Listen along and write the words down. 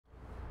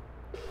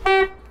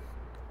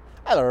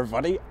Hello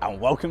everybody and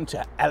welcome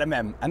to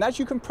LMM, and as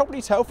you can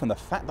probably tell from the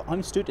fact that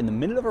I'm stood in the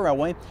middle of a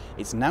railway,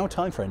 it's now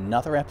time for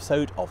another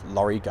episode of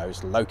Lawrie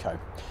Goes Loco.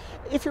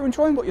 If you're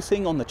enjoying what you're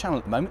seeing on the channel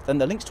at the moment, then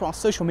the links to our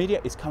social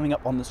media is coming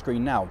up on the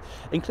screen now,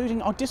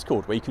 including our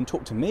Discord where you can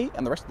talk to me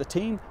and the rest of the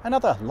team and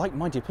other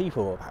like-minded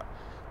people about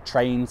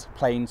trains,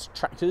 planes,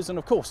 tractors and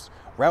of course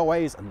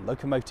railways and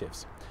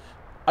locomotives.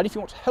 And if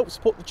you want to help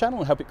support the channel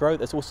and help it grow,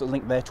 there's also a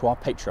link there to our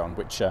Patreon,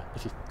 which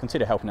if you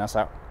consider helping us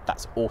out,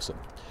 that's awesome.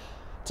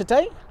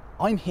 Today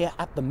I'm here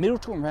at the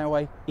Middleton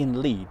Railway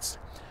in Leeds,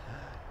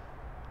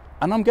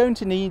 and I'm going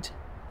to need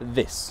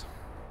this.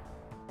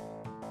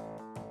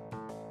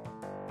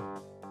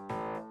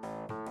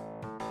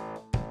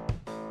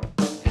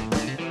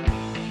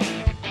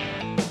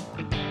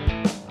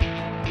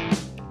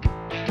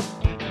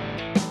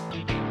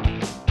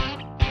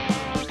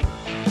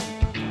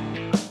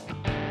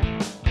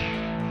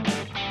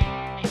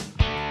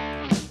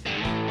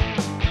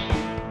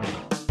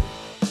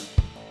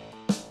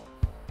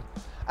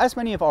 As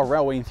many of our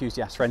railway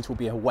enthusiast friends will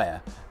be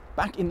aware,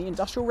 back in the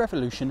Industrial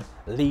Revolution,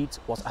 Leeds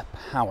was a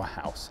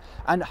powerhouse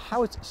and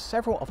housed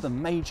several of the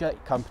major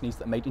companies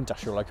that made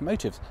industrial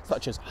locomotives,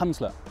 such as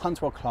Hunslet,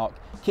 Huntswell-Clarke,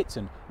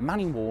 Kitson,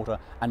 Manning Warder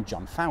and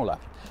John Fowler.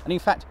 And in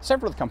fact,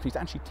 several of the companies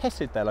actually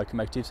tested their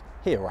locomotives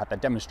here or had their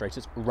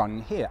demonstrators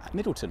running here at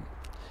Middleton.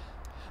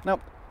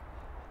 Now,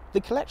 the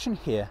collection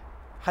here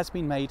has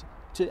been made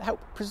to help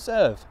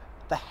preserve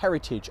the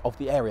heritage of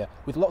the area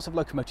with lots of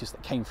locomotives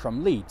that came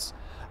from Leeds.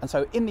 And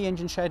so in the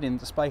engine shed, in the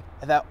display,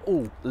 they're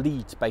all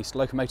Leeds-based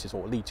locomotives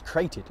or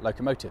Leeds-created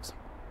locomotives,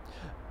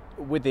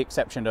 with the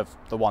exception of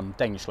the one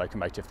Danish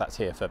locomotive that's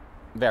here for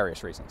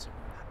various reasons.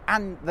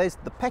 And there's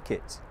the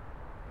Peckett.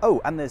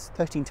 Oh, and there's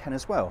 1310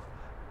 as well.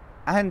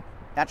 And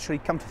actually,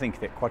 come to think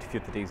of it, quite a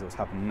few of the diesels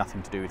have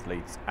nothing to do with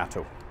Leeds at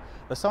all.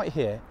 The site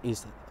here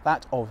is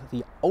that of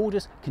the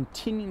oldest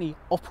continually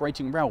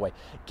operating railway,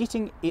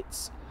 getting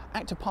its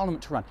Act of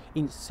Parliament to run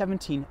in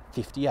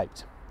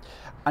 1758.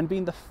 And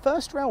being the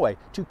first railway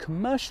to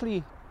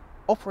commercially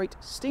operate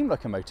steam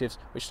locomotives,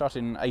 which started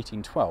in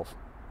 1812,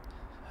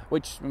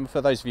 which, for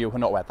those of you who are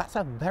not aware, that's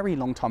a very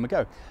long time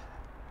ago.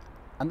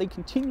 And they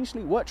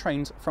continuously work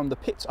trains from the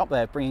pits up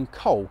there bringing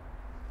coal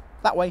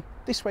that way,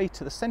 this way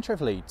to the centre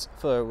of Leeds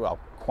for, well,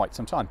 quite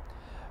some time.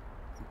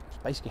 It's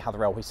basically how the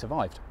railway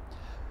survived.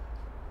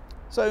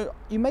 So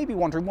you may be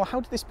wondering, well, how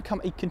did this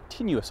become a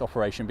continuous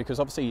operation? Because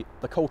obviously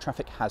the coal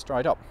traffic has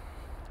dried up.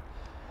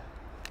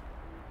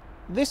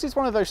 This is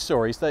one of those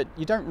stories that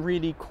you don't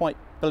really quite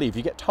believe.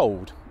 You get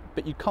told,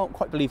 but you can't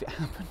quite believe it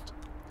happened.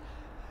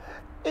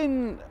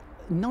 In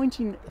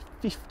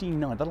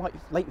 1959, the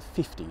late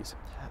 50s,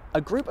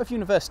 a group of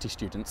university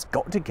students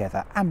got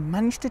together and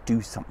managed to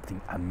do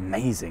something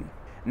amazing.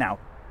 Now,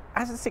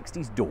 as the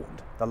 60s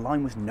dawned, the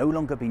line was no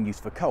longer being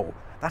used for coal.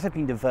 That had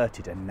been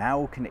diverted and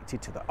now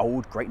connected to the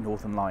old Great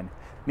Northern Line,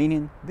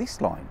 meaning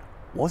this line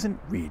wasn't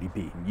really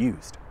being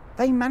used.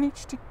 They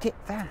managed to get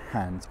their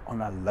hands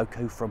on a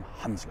loco from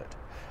Hunslet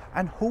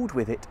and hauled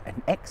with it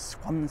an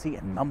ex-Swansea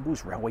and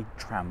Mumbles Railway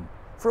tram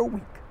for a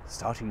week,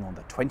 starting on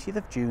the 20th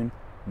of June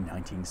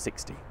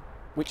 1960.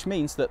 Which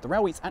means that the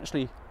railway is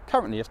actually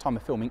currently, at the time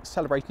of filming,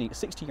 celebrating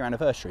its 60-year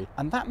anniversary,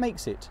 and that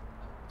makes it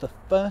the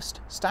first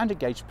standard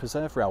gauge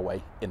preserved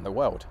railway in the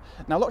world.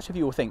 Now lots of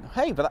you will think,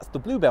 hey, but that's the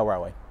Bluebell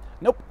Railway.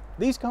 Nope,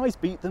 these guys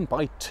beat them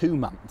by 2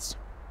 months,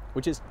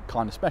 which is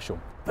kind of special.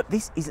 But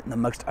this isn't the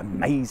most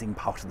amazing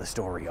part of the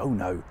story, oh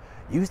no.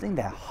 Using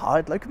their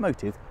hired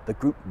locomotive, the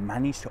group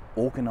managed to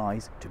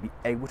organise to be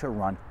able to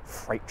run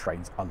freight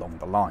trains along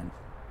the line.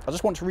 I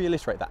just want to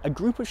reiterate that, a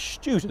group of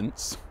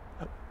students,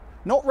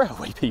 not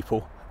railway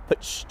people,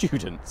 but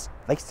students.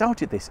 They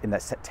started this in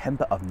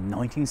September of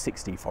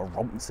 1960 for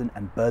Robinson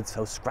and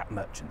Birdsell scrap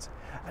merchants,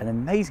 and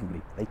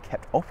amazingly they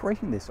kept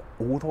operating this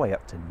all the way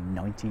up to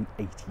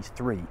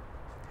 1983,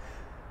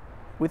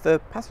 with the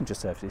passenger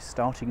services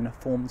starting in a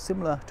form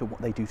similar to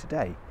what they do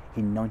today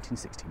in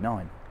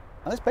 1969.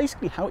 And that's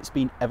basically how it's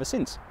been ever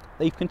since.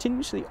 They've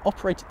continuously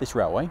operated this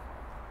railway,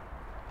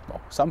 well,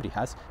 somebody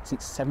has,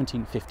 since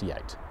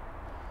 1758,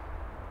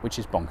 which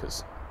is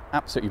bonkers,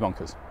 absolutely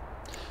bonkers.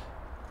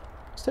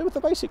 So with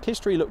the basic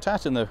history looked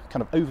at and the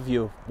kind of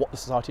overview of what the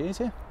society is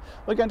here,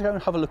 we're going to go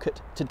and have a look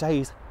at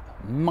today's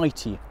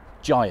mighty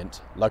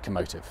giant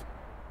locomotive.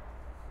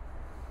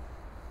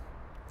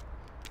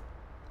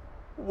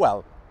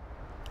 Well,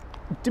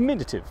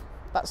 diminutive.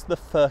 That's the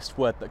first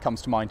word that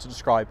comes to mind to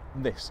describe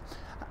this.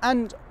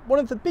 And one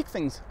of the big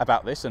things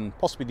about this, and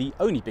possibly the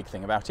only big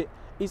thing about it,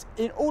 is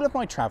in all of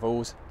my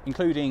travels,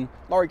 including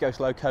Lawrie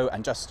Goes Loco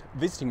and just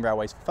visiting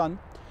railways for fun,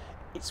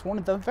 it's one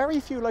of the very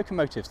few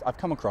locomotives I've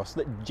come across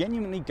that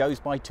genuinely goes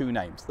by 2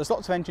 names. There's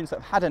lots of engines that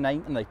have had a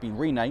name and they've been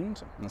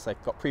renamed, unless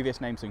they've got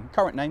previous names and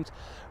current names,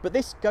 but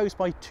this goes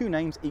by 2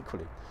 names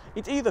equally.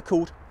 It's either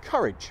called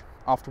Courage,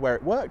 after where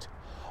it worked,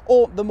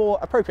 or the more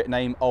appropriate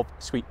name of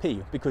Sweet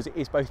Pea, because it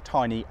is both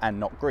tiny and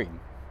not green.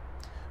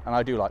 And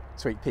I do like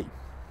Sweet Pea.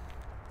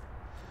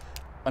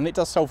 And it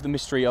does solve the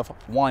mystery of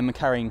why I'm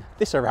carrying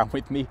this around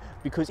with me,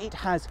 because it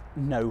has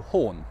no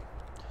horn.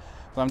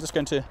 So I'm just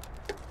going to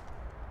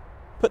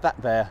put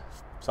that there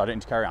so I don't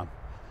need to carry on.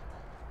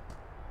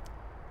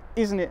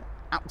 Isn't it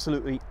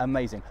absolutely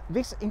amazing?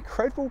 This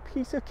incredible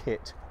piece of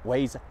kit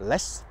weighs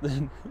less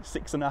than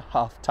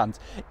 6.5 tons.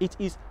 It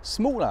is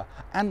smaller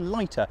and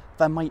lighter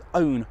than my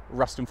own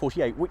Ruston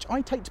 48, which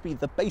I take to be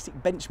the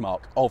basic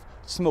benchmark of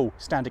small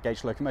standard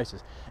gauge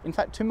locomotives. In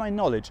fact, to my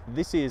knowledge,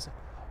 this is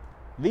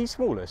the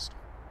smallest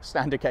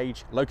standard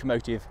gauge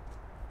locomotive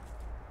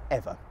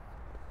ever.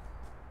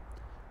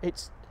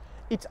 It's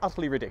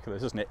utterly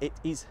ridiculous, isn't it? It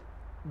is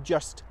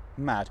just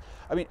mad.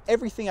 I mean,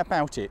 everything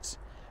about it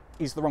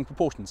is the wrong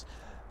proportions.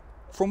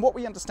 From what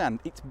we understand,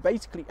 it's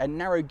basically a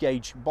narrow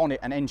gauge bonnet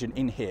and engine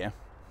in here,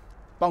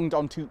 bunged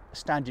onto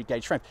standard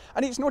gauge frame.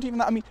 And it's not even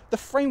that. I mean, the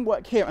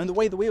framework here and the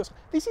way the wheels,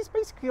 this is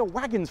basically a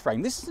wagon's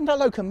frame. This isn't a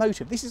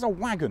locomotive. This is a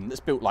wagon that's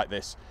built like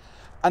this.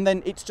 And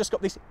then it's just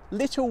got this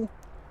little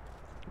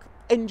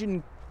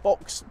engine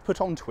box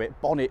put onto it,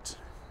 bonnet,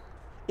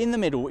 in the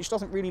middle, which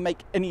doesn't really make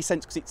any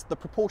sense because the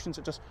proportions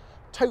are just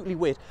totally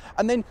weird.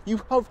 And then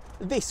you have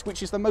this,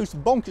 which is the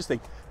most bonkers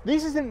thing.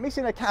 This isn't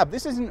missing a cab.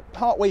 This isn't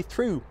partway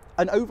through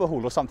an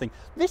overhaul or something.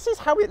 This is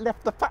how it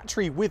left the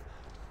factory, with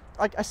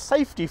like a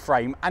safety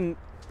frame and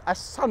a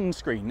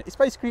sunscreen. It's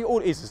basically all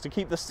it is to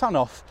keep the sun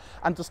off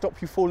and to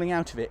stop you falling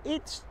out of it.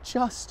 It's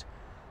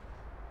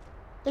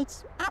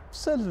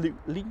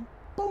absolutely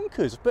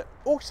bonkers, but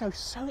also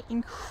so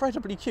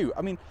incredibly cute.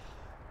 I mean,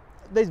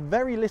 there's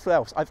very little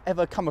else I've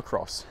ever come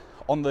across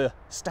on the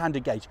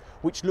standard gauge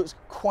which looks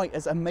quite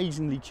as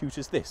amazingly cute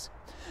as this.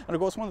 And of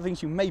course, one of the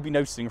things you may be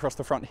noticing across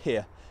the front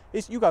here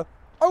is you go,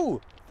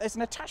 oh, there's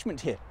an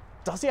attachment here.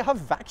 Does it have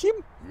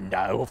vacuum?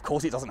 No, of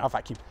course it doesn't have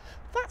vacuum.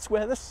 That's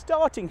where the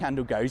starting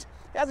handle goes.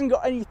 It hasn't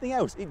got anything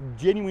else. It's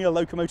genuinely a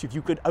locomotive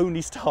you could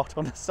only start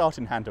on a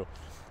starting handle,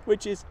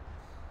 which is,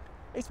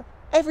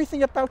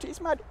 everything about it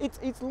is mad.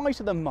 It's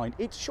lighter than mine.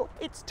 It's short.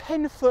 It's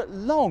 10 foot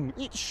long.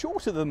 It's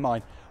shorter than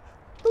mine.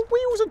 The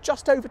wheels are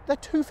just over, they're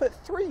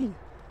 2'3".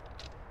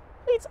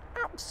 It's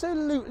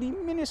absolutely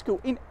minuscule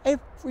in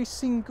every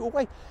single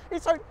way.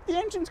 It's like the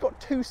engine's got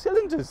 2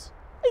 cylinders.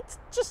 It's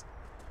just,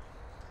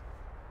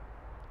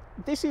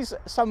 this is,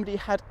 somebody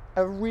had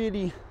a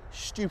really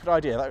stupid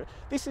idea. Like,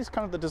 this is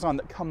kind of the design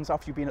that comes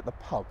after you've been at the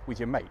pub with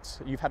your mates.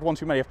 You've had one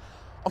too many of,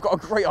 I've got a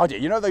great idea.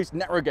 You know those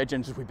narrow gauge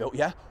engines we built,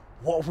 yeah?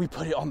 What if we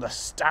put it on the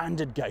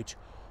standard gauge?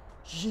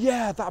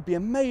 Yeah, that'd be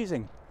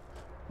amazing.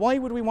 Why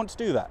would we want to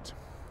do that?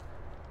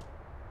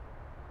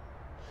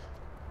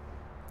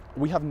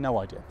 We have no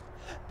idea.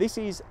 This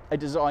is a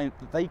design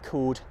that they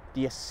called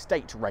the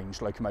estate range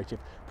locomotive.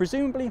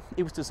 Presumably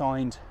it was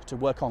designed to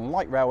work on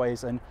light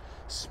railways and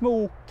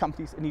small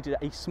companies that needed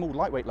a small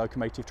lightweight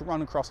locomotive to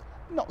run across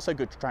not so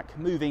good track,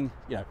 moving,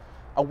 you know,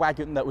 a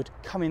wagon that would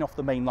come in off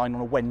the main line on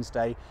a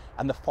Wednesday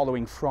and the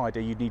following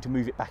Friday you'd need to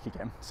move it back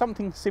again.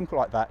 Something simple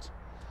like that.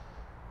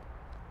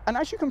 And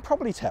as you can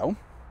probably tell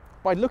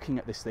by looking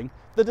at this thing,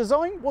 the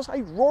design was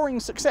a roaring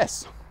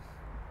success.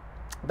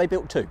 They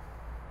built 2.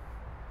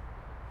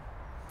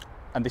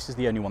 And this is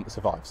the only one that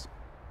survives.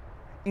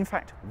 In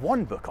fact,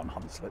 one book on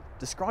Hunslet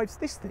describes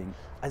this thing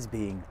as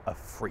being a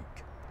freak.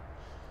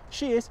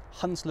 She is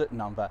Hunslet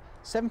number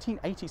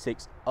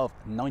 1786 of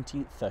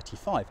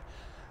 1935,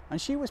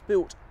 and she was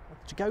built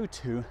to go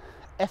to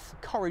F.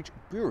 Courage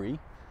Brewery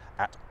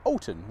at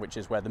Alton, which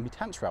is where the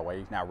Middleton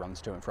Railway now runs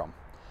to and from.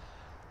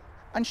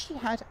 And she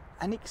had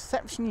an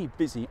exceptionally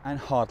busy and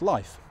hard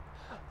life.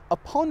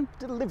 Upon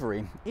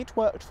delivery, it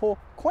worked for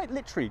quite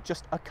literally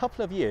just a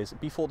couple of years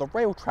before the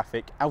rail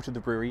traffic out of the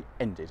brewery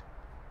ended.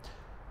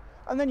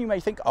 And then you may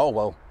think, oh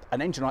well,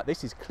 an engine like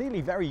this is clearly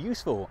very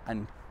useful,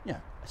 and you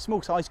know, a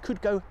small size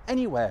could go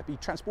anywhere, be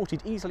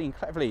transported easily and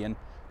cleverly, and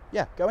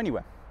yeah, go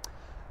anywhere.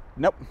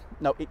 Nope,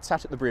 no, it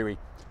sat at the brewery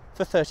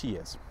for 30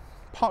 years,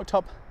 parked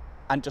up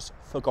and just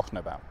forgotten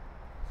about.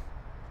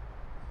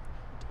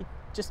 It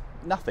just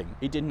nothing,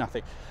 it did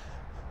nothing.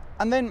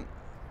 And then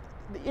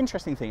the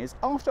interesting thing is,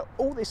 after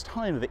all this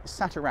time of it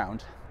sat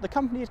around, the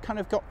company had kind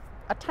of got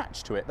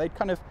attached to it. They'd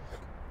kind of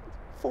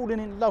fallen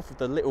in love with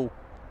the little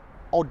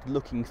odd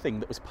looking thing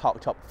that was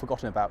parked up,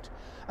 forgotten about.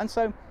 And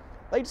so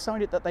they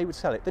decided that they would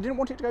sell it. They didn't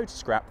want it to go to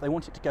scrap, they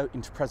wanted it to go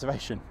into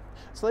preservation.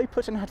 So they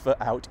put an advert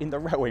out in the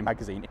Railway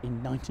magazine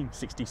in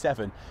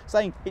 1967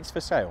 saying it's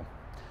for sale.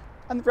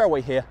 And the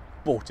railway here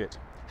bought it.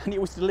 And it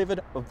was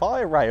delivered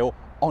via rail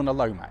on a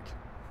Lomac.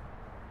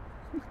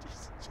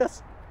 It's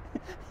just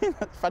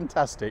that's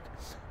fantastic.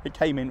 It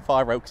came in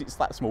via rail because it's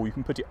that small, you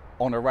can put it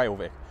on a rail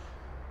vehicle.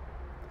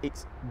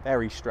 It's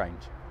very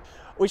strange.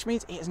 Which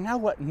means it has now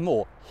worked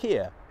more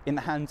here in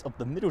the hands of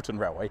the Middleton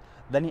Railway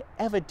than it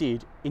ever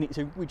did in its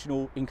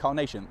original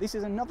incarnation. This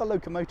is another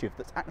locomotive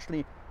that's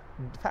actually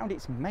found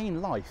its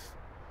main life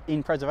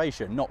in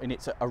preservation, not in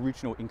its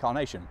original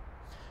incarnation,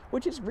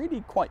 which is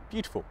really quite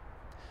beautiful.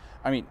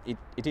 I mean,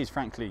 it is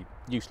frankly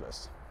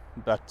useless,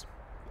 but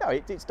no,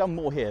 it's done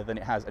more here than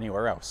it has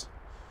anywhere else.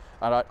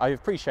 And I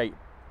appreciate,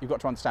 you've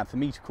got to understand, for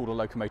me to call a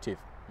locomotive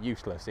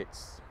useless,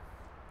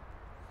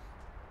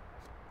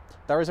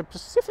 there is a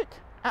specific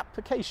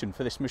application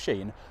for this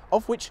machine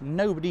of which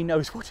nobody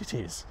knows what it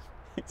is.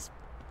 It's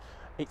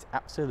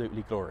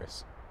absolutely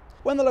glorious.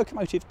 When the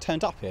locomotive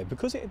turned up here,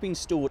 because it had been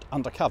stored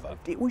undercover,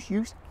 it was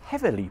used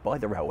heavily by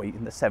the railway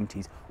in the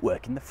 70s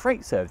working the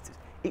freight services.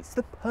 It's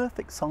the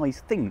perfect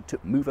size thing to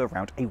move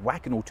around a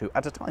wagon or two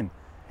at a time.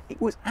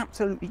 It was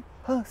absolutely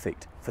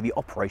perfect for the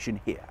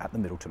operation here at the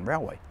Middleton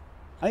Railway.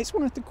 And it's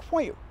one of the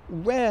quite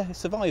rare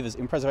survivors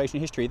in preservation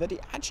history that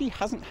it actually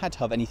hasn't had to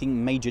have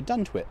anything major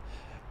done to it.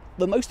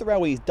 The most the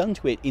railway has done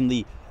to it in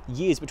the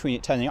years between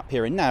it turning up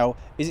here and now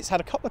is it's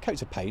had a couple of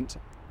coats of paint,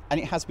 and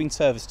it has been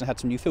serviced and had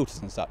some new filters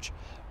and such,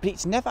 but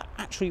it's never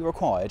actually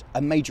required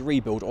a major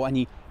rebuild or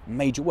any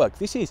major work.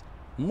 This is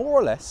more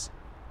or less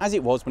as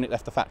it was when it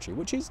left the factory,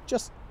 which is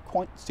just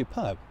quite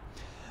superb.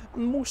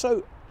 And more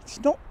so, it's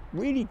not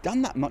really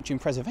done that much in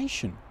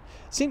preservation.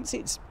 Since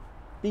it's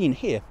been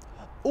here,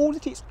 all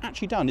that it's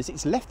actually done is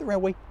it's left the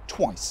railway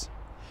twice.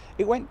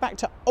 It went back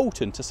to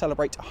Alton to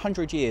celebrate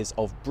 100 years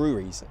of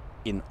breweries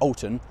in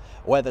Alton,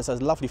 where there's a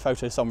lovely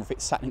photo of some of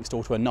it sat next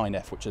door to a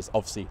 9F, which is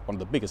obviously one of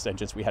the biggest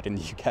engines we had in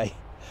the UK.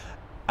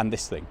 And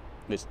this thing,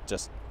 it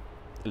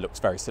looks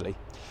very silly.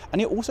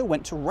 And it also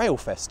went to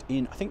Railfest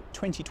in, I think,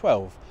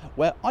 2012,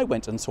 where I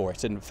went and saw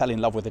it and fell in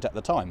love with it at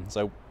the time.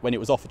 So when it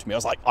was offered to me, I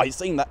was like, I've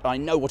seen that, I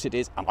know what it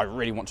is, and I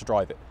really want to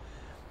drive it.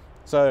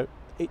 So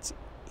it's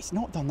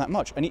not done that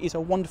much, and it is a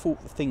wonderful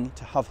thing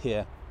to have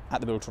here at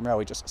the Middleton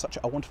Railway, just such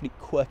a wonderfully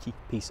quirky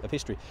piece of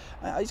history.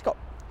 It's got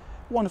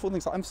wonderful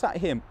things. Like I'm sat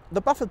here,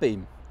 the buffer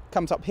beam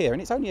comes up here,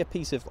 and it's only a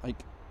piece of like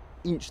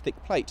inch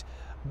thick plate,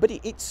 but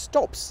it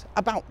stops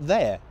about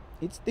there.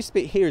 This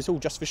bit here is all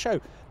just for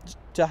show,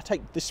 to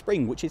take the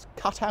spring, which is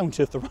cut out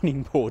of the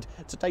running board,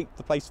 to take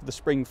the place of the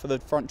spring for the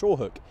front draw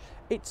hook.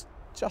 It's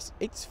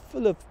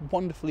full of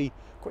wonderfully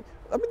quick.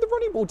 I mean, the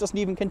running board doesn't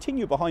even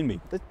continue behind me.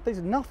 There's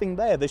nothing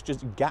there. There's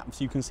just gaps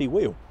you can see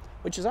wheel,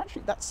 which is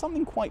actually, that's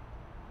something quite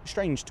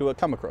strange to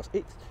come across.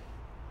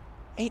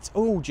 It's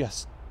all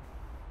just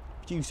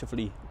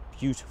beautifully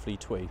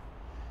twee.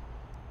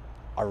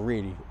 I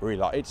really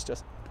like it. It's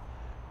just,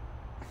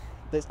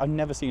 I've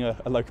never seen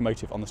a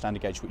locomotive on the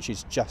standard gauge which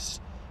is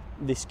just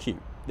this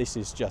cute. This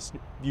is just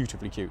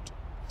beautifully cute.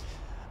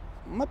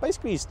 And that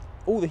basically is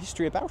all the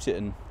history about it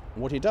and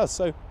what it does.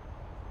 So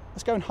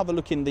let's go and have a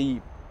look in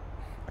the,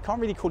 I can't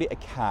really call it a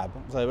cab,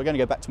 so we're going to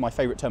go back to my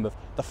favourite term of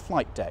the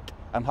flight deck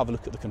and have a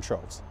look at the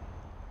controls.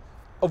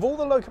 Of all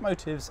the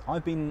locomotives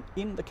I've been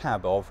in the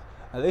cab of,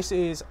 this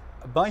is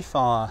by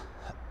far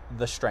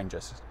the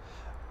strangest.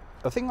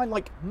 The thing I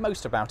like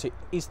most about it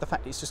is the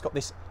fact it's just got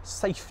this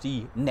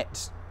safety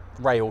net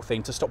rail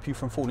thing to stop you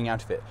from falling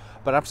out of it,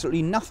 but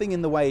absolutely nothing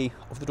in the way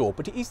of the door.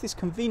 But it is this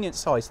convenient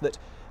size that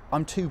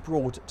I'm too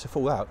broad to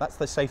fall out. That's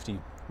the safety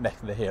net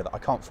here, that I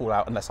can't fall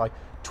out unless I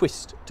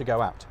twist to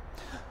go out.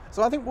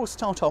 So I think we'll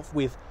start off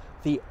with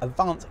the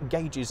advanced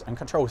gauges and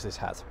controls this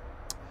has,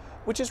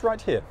 which is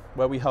right here,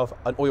 where we have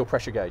an oil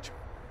pressure gauge.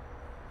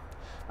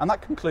 And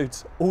that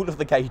concludes all of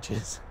the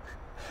gauges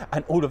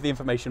and all of the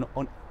information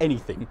on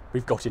anything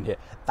we've got in here.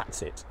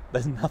 That's it.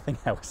 There's nothing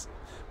else,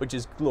 which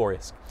is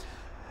glorious.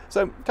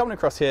 So coming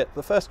across here,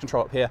 the first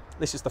control up here,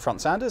 this is the front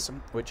sanders,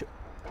 which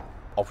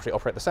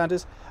operate the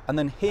sanders. And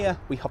then here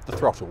we have the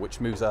throttle,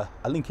 which moves a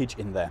linkage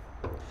in there.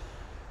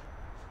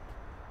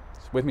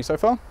 With me so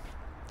far?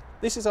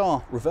 This is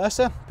our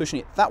reverser. Pushing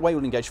it that way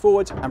will engage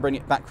forward, and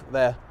bringing it back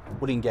there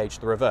will engage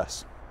the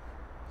reverse.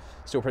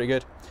 Still pretty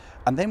good.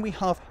 And then we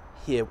have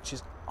here, which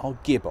is our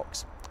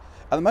gearbox.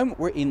 At the moment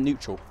we're in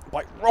neutral.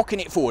 By rocking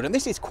it forward, and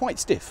this is quite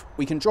stiff,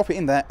 we can drop it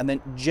in there and then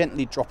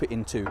gently drop it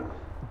into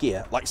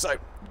gear, like so.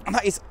 And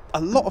that is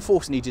a lot of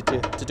force needed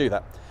to do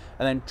that.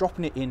 And then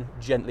dropping it in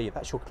gently,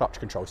 that's your clutch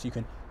control, so you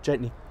can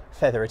gently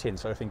feather it in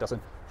so everything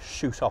doesn't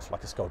shoot off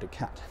like a scalded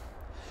cat.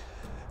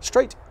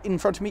 Straight in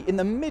front of me, in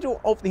the middle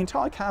of the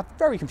entire cab,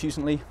 very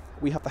confusingly,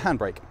 we have the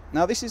handbrake.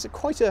 Now this is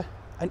quite an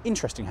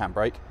interesting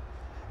handbrake,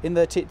 in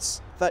that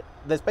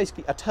there's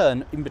basically a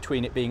turn in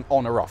between it being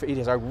on or off. It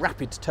is a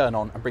rapid turn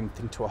on and bring the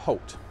thing to a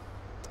halt.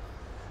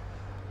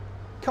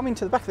 Coming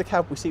to the back of the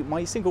cab, we see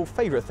my single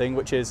favourite thing,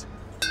 which is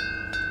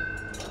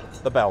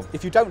the bell.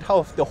 If you don't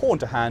have the horn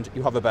to hand,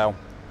 you have a bell.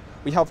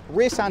 We have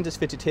rear sanders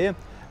fitted here,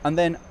 and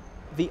then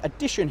the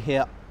addition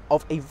here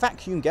of a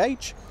vacuum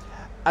gauge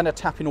and a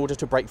tap in order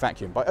to break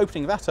vacuum. By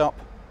opening that up,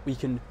 we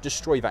can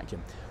destroy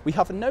vacuum. We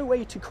have no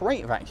way to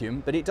create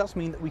vacuum, but it does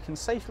mean that we can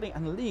safely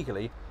and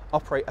legally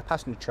operate a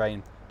passenger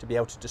train to be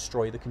able to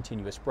destroy the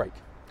continuous brake.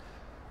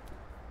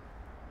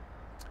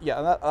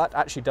 Yeah, that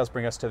actually does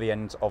bring us to the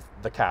end of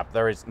the cab.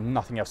 There is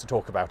nothing else to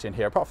talk about in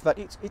here. Apart from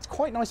that, it's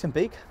quite nice and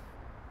big.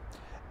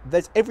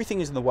 Everything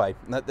is in the way.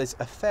 There's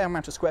a fair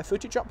amount of square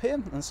footage up here,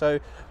 and so,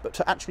 but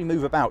to actually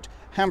move about,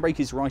 handbrake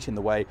is right in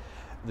the way.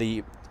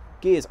 The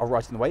gears are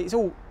right in the way. It's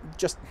all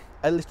just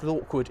a little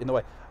awkward in the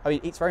way. I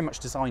mean, it's very much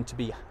designed to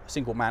be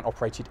single man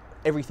operated.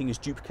 Everything is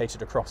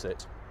duplicated across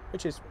it,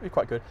 which is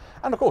quite good.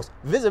 And of course,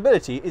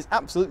 visibility is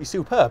absolutely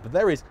superb.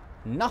 There is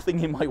nothing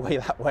in my way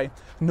that way,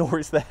 nor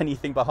is there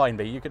anything behind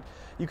me.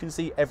 You can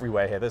see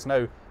everywhere here. There's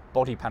no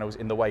body panels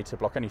in the way to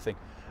block anything.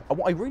 And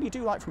what I really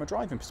do like from a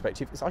driving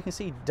perspective is I can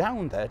see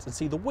down there to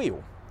see the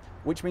wheel.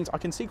 which means I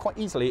can see quite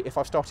easily if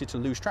I've started to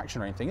lose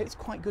traction or anything. It's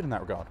quite good in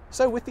that regard.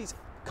 So with these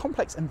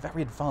complex and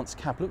very advanced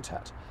cab looked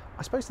at,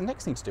 I suppose the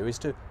next thing to do is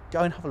to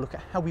go and have a look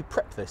at how we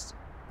prep this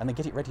and then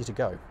get it ready to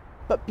go.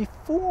 But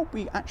before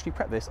we actually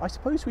prep this, I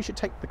suppose we should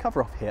take the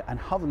cover off here and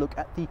have a look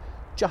at the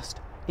just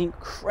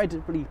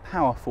incredibly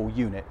powerful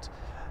unit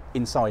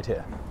inside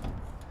here,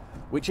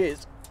 which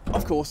is,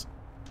 of course,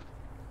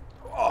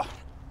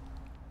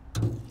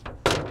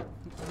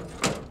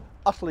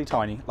 utterly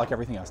tiny like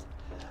everything else.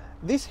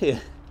 This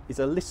here is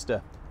a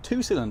Lister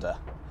 2-cylinder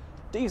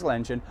diesel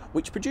engine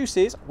which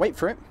produces, wait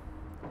for it,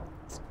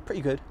 it's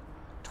pretty good,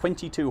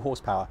 22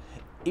 horsepower.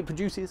 It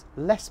produces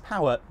less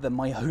power than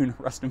my own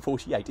Ruston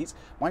 48.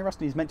 My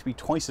Ruston is meant to be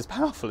twice as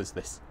powerful as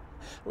this,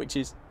 which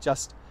is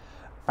just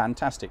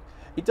fantastic.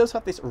 It does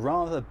have this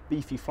rather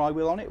beefy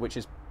flywheel on it, which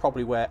is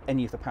probably where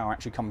any of the power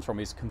actually comes from,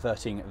 is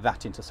converting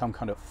that into some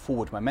kind of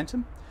forward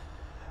momentum.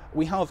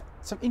 We have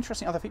some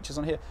interesting other features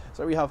on here.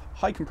 So we have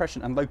high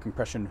compression and low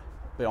compression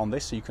on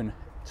this, so you can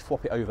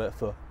swap it over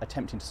for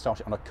attempting to start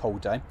it on a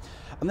cold day.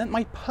 And then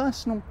my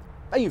personal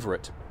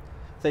favourite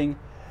thing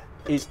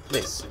is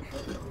this.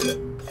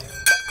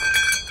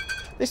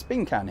 This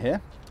bin can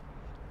here,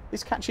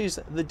 this catches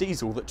the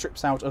diesel that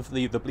trips out of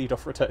the bleed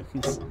off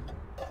returns.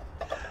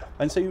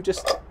 And so you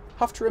just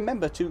have to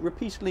remember to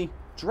repeatedly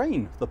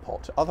drain the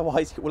pot,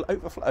 otherwise it will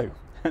overflow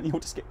and you'll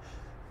just get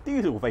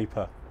diesel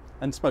vapour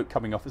and smoke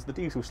coming off as the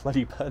diesel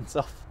slowly burns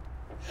off.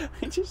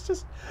 It's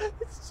just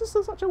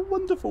such a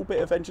wonderful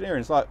bit of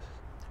engineering. It's like,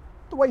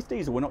 the waste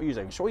diesel we're not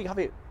using, shall we have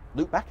it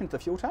loop back into the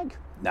fuel tank?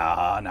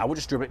 Nah, we'll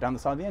just dribble it down the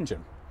side of the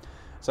engine.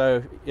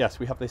 So yes,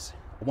 we have this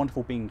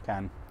wonderful bean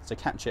can to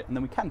catch it, and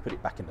then we can put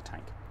it back in the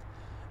tank,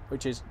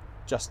 which is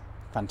just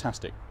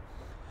fantastic.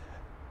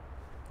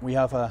 We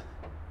have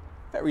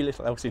very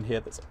little else in here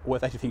that's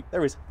worth anything.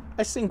 There is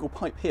a single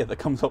pipe here that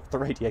comes off the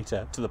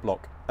radiator to the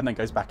block and then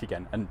goes back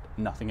again, and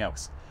nothing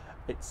else.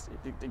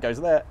 It goes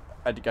there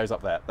and it goes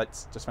up there.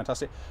 That's just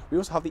fantastic. We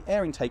also have the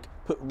air intake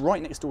put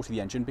right next door to the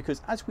engine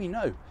because, as we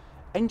know,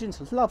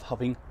 engines love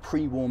having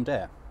pre-warmed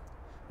air.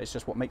 It's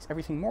just what makes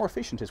everything more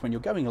efficient is when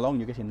you're going along,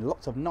 you're getting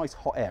lots of nice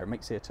hot air. It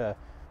makes it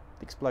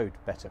explode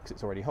better because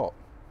it's already hot.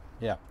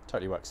 Yeah,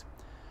 totally works.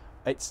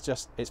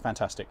 It's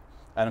fantastic.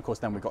 And of course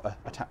then we've got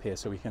a tap here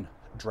so we can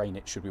drain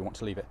it should we want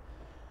to leave it.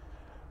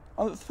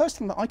 The first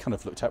thing that I kind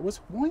of looked at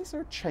was, why is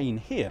there a chain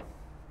here?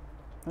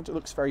 And it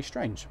looks very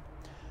strange.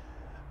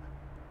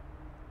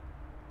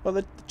 Well,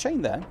 the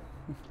chain there,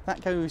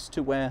 that goes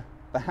to where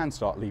the hand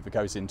start lever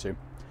goes into,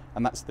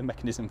 and that's the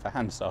mechanism for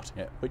hand starting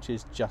it, which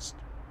is just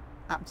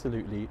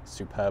absolutely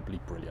superbly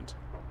brilliant.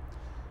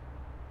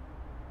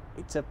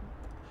 It's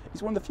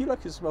one of the few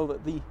locos as well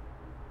that the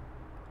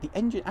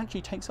engine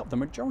actually takes up the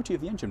majority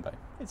of the engine bay.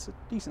 It's a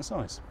decent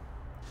size.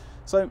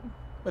 So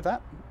with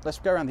that, let's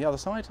go around the other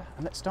side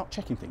and let's start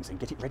checking things and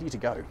get it ready to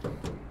go.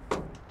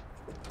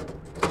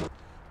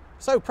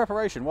 So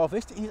preparation, well,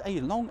 this is a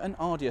long and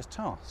arduous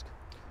task.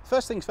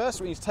 First things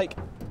first, we need to take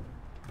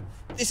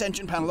this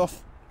engine panel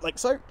off like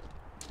so.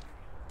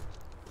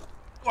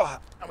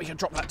 And we can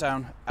drop that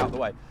down out of the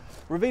way,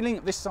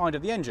 revealing this side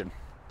of the engine.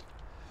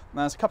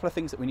 Now, there's a couple of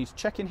things that we need to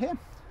check in here.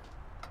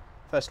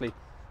 Firstly,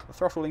 the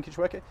throttle linkage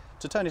working.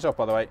 To turn it off,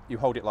 by the way, you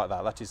hold it like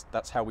that.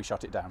 That's how we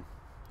shut it down.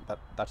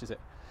 That is it.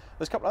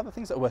 There's a couple of other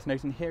things that are worth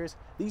noting here.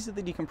 These are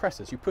the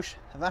decompressors. You push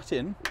that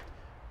in,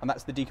 and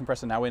that's the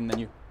decompressor now in, then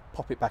you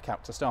pop it back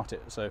out to start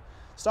it. So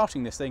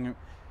starting this thing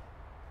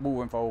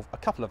will involve a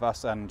couple of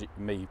us and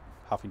me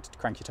having to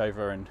crank it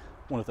over, and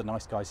one of the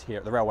nice guys here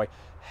at the railway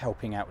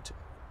helping out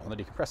on the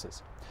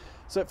decompressors.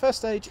 So at first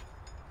stage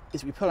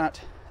is we pull out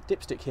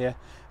dipstick here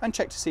and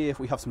check to see if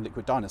we have some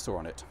liquid dinosaur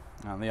on it.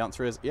 And the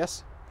answer is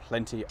yes,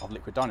 plenty of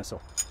liquid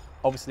dinosaur.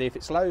 Obviously if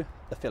it's low,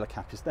 the filler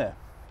cap is there.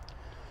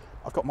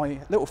 I've got my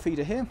little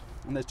feeder here,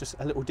 and there's just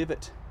a little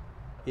divot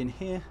in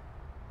here.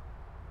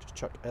 Just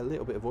chuck a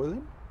little bit of oil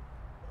in.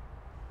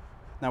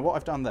 Now what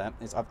I've done there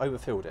is I've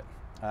overfilled it,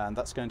 and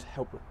that's going to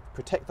help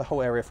protect the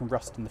whole area from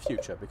rust in the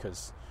future,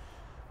 because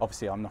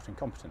obviously I'm not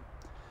incompetent.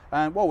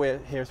 And while we're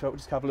here as well, we'll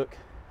just have a look,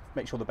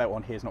 make sure the belt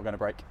on here is not going to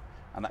break,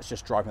 and that's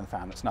just driving the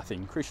fan. That's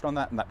nothing crucial on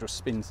that, and that just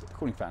spins the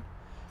cooling fan.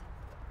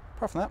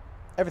 Apart from that,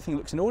 everything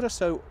looks in order,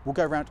 so we'll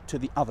go around to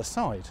the other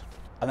side.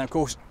 And then of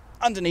course,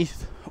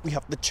 underneath we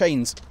have the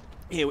chains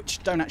here,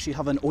 which don't actually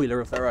have an oiler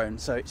of their own,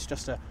 so it's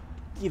just to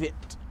give it,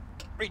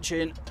 reach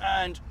in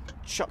and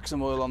chuck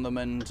some oil on them,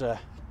 and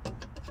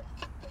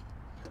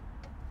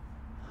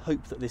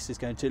hope that this is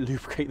going to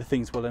lubricate the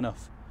things well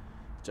enough,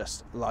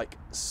 just like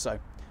so.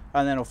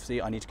 And then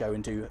obviously I need to go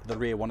and do the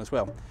rear one as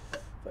well,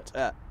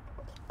 but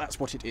that's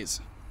what it is,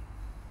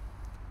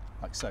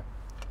 like so.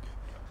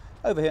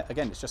 Over here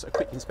again, it's just a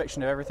quick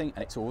inspection of everything,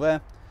 and it's all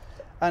there.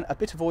 And a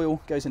bit of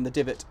oil goes in the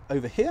divot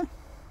over here.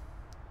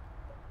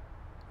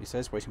 He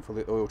says, waiting for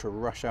the oil to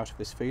rush out of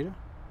this feeder.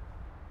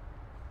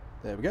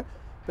 There we go.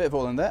 Bit of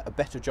oil in there, a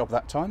better job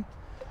that time.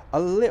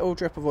 A little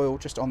drip of oil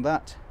just on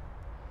that,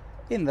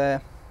 in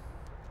there,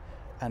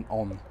 and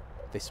on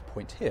this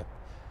point here.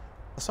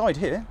 The side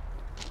here,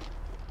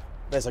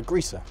 there's a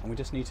greaser, and we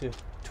just need to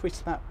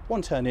twist that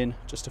one turn in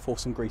just to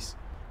force some grease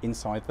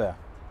inside there.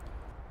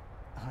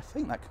 And I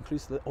think that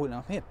concludes the oiling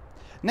up here.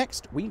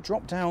 Next, we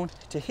drop down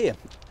to here.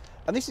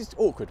 And this is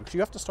awkward because you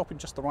have to stop in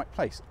just the right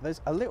place. There's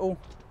a little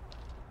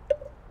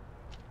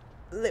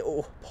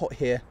pot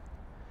here,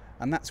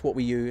 and that's what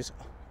we use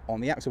on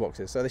the axle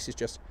boxes. So this is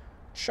just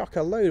chuck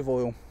a load of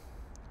oil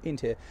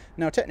into here.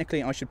 Now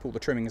technically I should pull the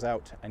trimmings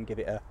out and give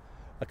it a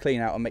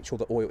clean out and make sure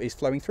the oil is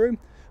flowing through,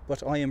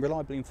 but I am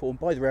reliably informed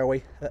by the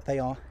railway that they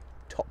are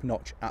top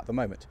notch at the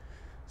moment.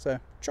 So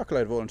chuck a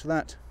load of oil into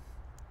that.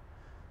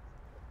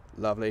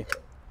 Lovely.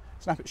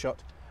 Snap it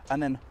shut.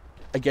 And then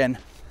again,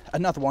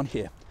 another one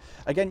here.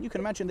 Again, you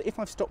can imagine that if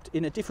I've stopped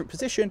in a different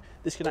position,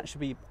 this can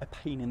actually be a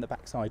pain in the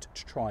backside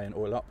to try and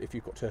oil up if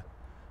you've got to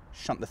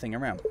shunt the thing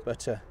around.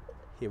 But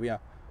here we are.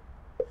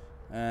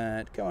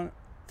 And go on,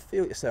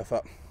 feel yourself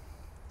up.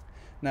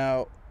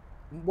 Now,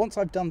 once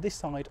I've done this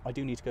side, I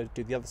do need to go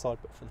do the other side,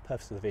 but for the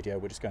purpose of the video,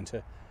 we're just going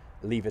to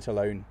leave it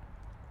alone.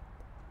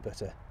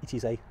 But it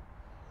is a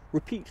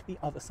repeat the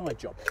other side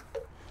job.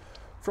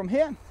 From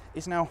here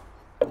is now,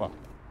 well,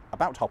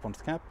 about to hop onto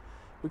the cab.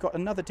 We've got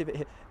another divot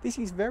here. This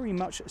is very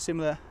much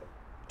similar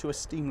to a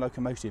steam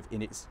locomotive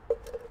in its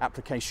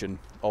application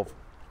of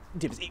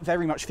divots. It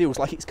very much feels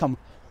like it's come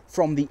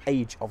from the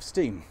age of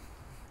steam.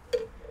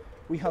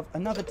 We have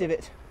another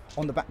divot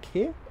on the back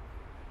here,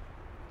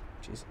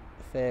 which is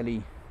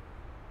fairly,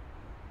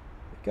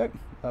 there we go,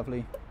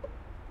 lovely.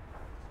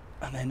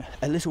 And then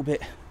a little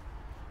bit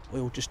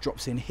oil just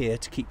drops in here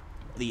to keep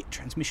the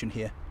transmission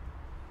here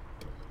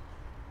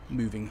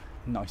moving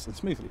nice and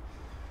smoothly.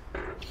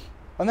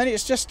 And then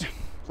it's just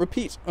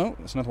repeat, oh,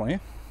 there's another one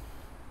here,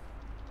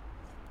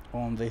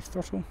 on the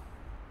throttle,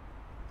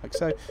 like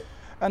so.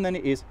 And then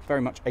it is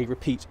very much a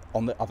repeat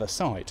on the other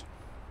side.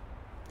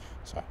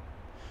 So,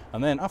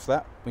 and then after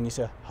that, we need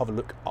to have a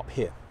look up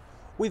here.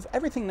 With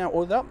everything now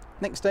oiled up,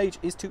 next stage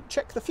is to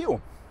check the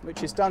fuel,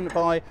 which is done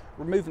by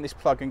removing this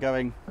plug and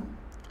going,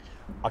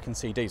 I can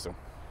see diesel.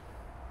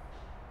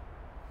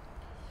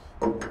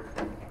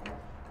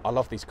 I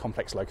love these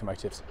complex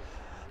locomotives.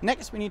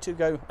 Next, we need to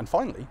go, and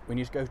finally, we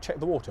need to go check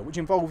the water, which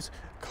involves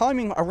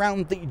climbing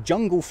around the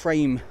jungle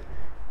frame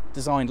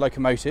designed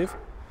locomotive.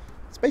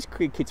 It's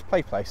basically a kid's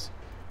play place.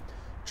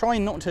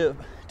 Trying not to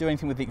do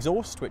anything with the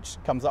exhaust, which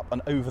comes up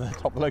and over the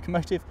top of the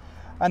locomotive,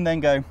 and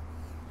then go,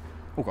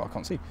 oh God, I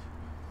can't see.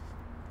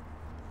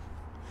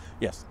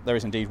 Yes, there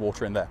is indeed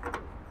water in there.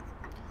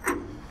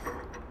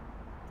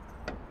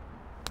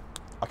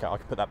 Okay, I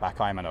can put that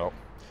back, I am an adult.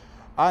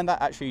 And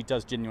that actually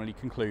does genuinely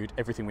conclude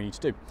everything we need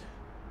to do.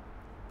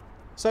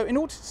 So in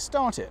order to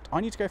start it, I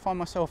need to go find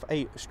myself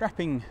a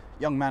strapping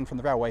young man from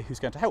the railway who's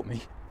going to help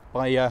me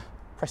by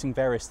pressing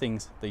various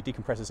things, the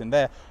decompressors in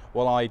there,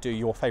 while I do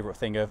your favourite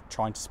thing of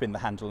trying to spin the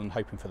handle and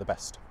hoping for the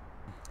best.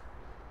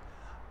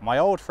 My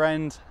old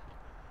friend,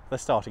 the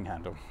starting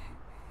handle.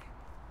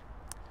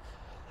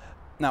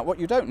 Now, what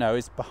you don't know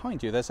is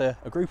behind you there's a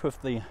group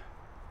of the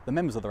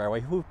members of the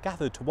railway who have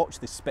gathered to watch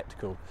this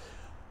spectacle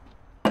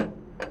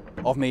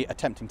of me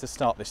attempting to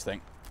start this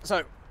thing.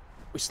 So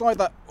we slide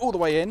that all the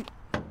way in,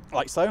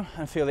 like so,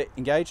 and feel it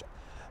engage.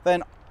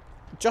 Then,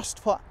 just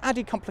for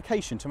added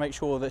complication to make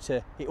sure that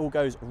it all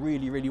goes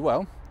really, really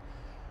well,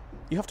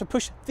 you have to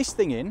push this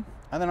thing in,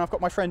 and then I've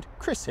got my friend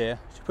Chris here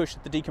to push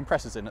the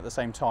decompressors in at the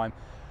same time,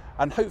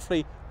 and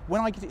hopefully when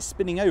I get it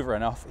spinning over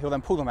enough, he'll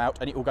then pull them out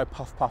and it will go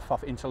puff, puff,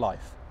 puff into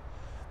life.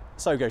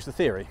 So goes the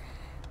theory.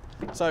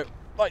 So,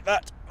 like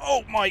that.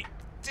 Oh my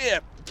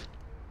dear.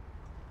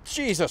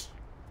 Jesus.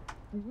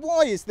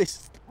 Why is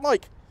this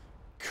like...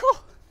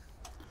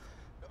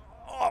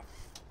 Oh.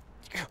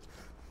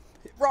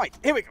 Right,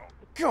 here we go.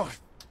 God.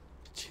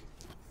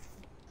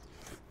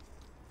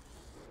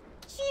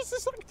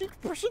 Jesus, like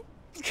decompression.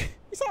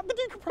 Is that the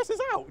decompressor's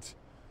out?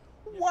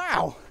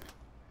 Wow.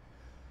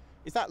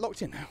 Is that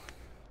locked in now?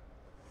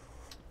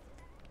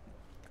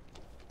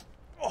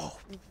 Oh.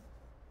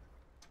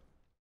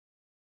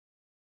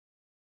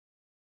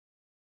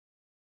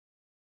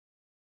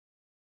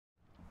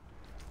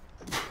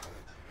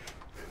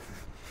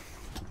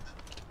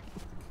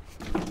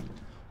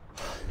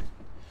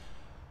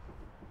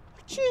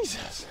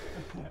 Jesus.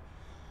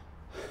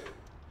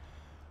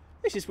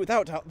 This is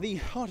without doubt the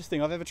hardest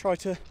thing I've ever tried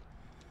to...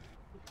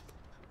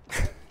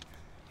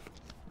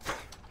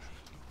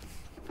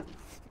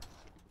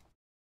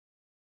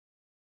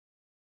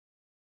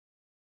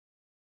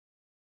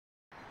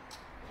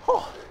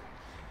 Oh.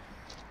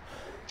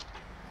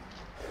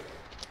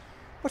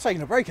 We're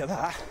taking a break at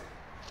that.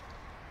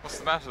 What's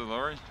the matter,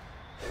 Lawrie?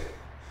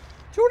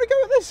 Do you want to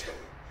go at this?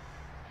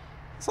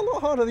 It's a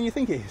lot harder than you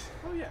think it is.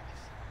 Oh yes.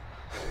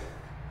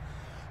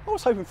 I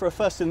was hoping for a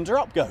first cylinder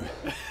up go.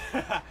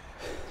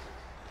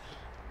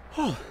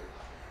 Oh.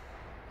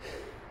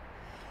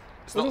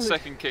 It's not a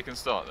second kick and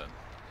start then?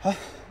 Huh?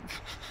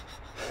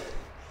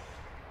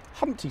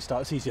 Humpty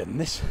starts easier than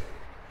this.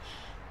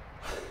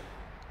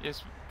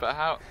 Yes, but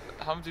how?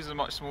 Humpty's a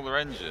much smaller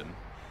engine.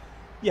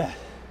 Yeah.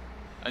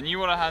 And you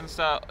want to hand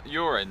start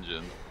your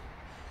engine?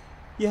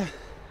 Yeah.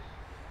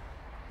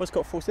 Well, it's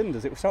got 4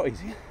 cylinders, it will start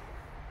easier.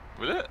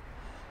 Will it?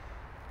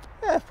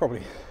 Yeah, probably.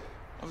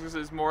 I was going to say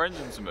it's more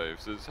engine to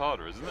move, so it's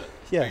harder, isn't it?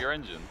 Yeah. Bigger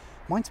engine.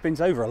 Mine spins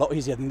over a lot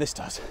easier than this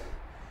does.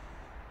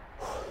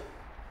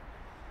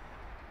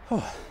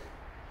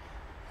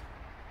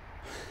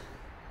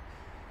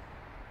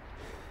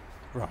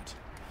 Right.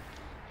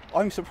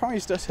 I'm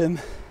surprised at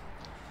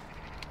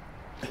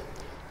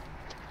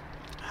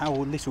how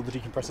little the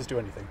decompressors do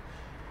anything.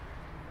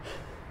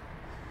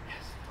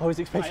 Yes. I was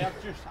expecting.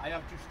 I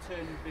have just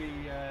turned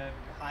the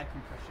high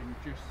compression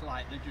just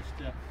slightly, just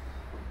to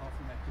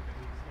hopefully make it a bit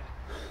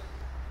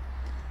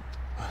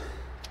easier.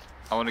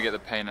 I want to get the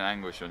pain and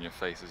anguish on your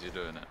face as you're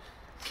doing it.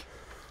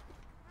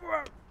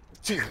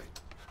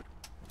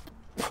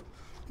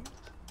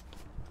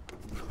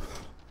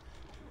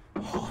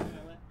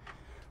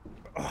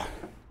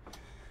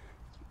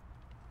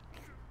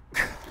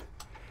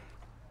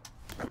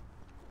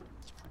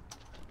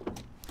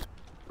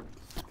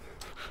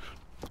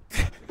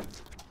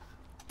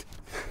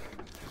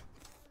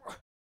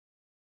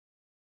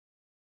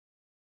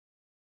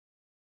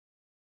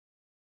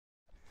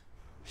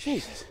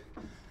 Jesus.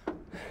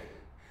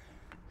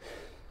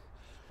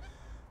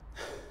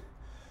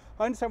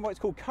 I understand why it's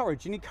called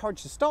courage. You need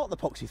courage to start the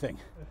poxy thing.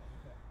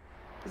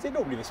 Is it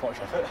normally this much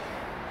effort?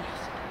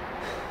 Yes.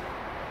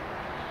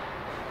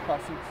 Well, I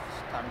think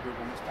it's time to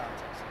Google this down.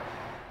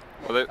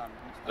 Well,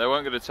 they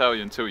weren't going to tell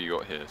you until you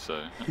got here,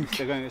 so.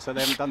 So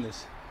they haven't done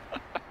this.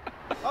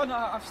 Oh no,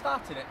 I've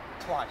started it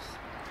twice.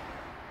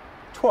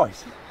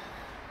 Twice?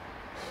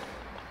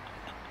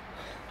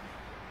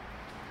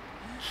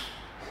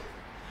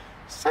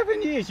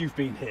 Seven years you've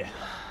been here.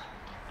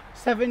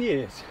 7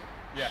 years.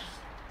 Yes,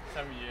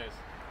 7 years.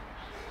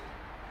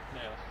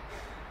 Nearly.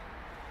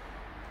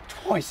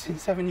 Twice in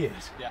 7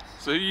 years. Yes.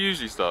 So who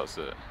usually starts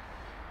it?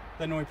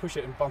 Then normally push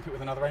it and bump it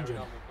with another engine.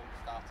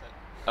 Start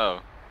it.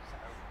 Oh.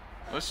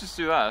 So, Let's just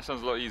do that. That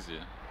sounds a lot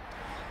easier.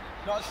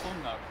 not as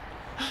fun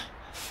though.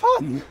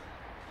 Fun?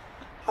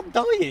 I'm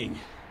dying.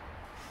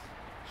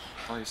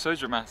 Oh, you're so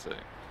dramatic.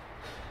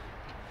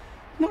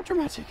 Not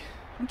dramatic.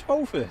 I'm too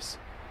old for this.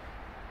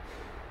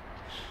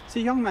 It's a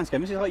young man's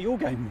game. This is like your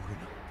game, Morgan.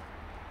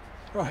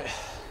 Right.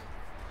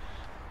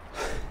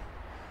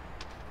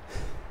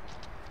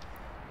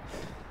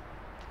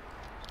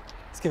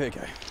 Let's give it a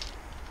go.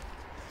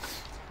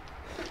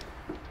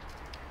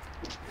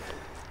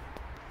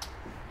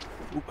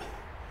 Ooh.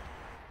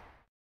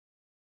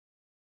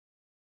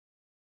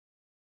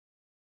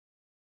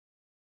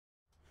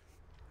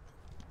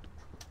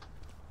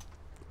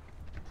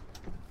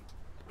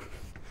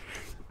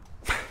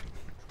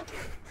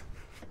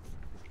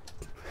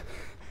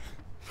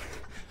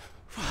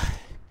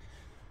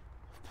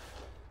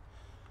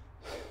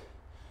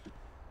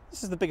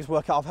 This is the biggest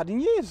workout I've had in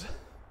years.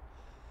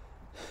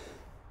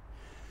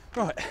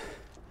 Right,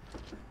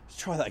 let's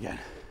try that again.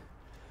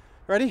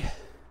 Ready?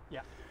 Yeah.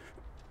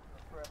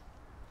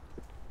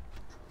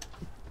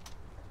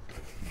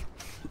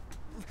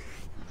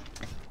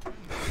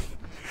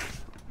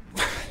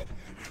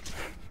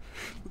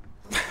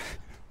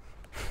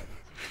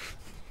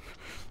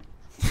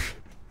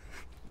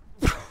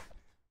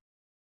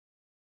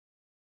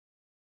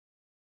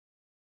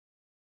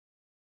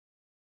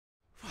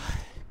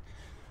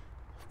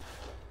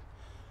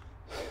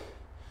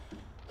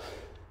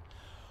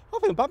 I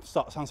think a bumper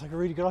start sounds like a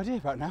really good idea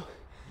about now.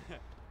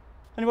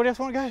 Anybody else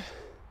want to go?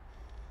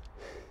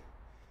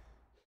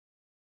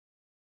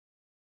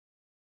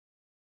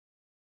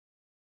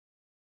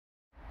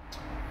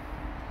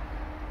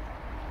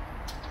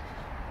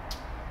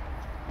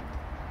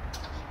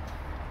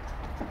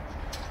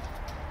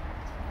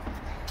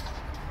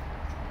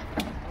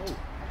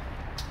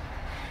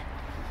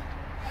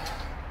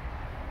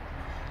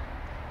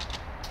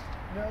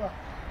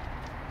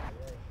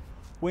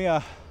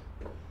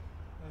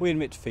 We're in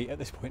mid-feet at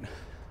this point.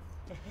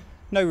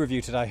 No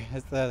review today.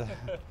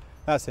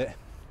 That's it.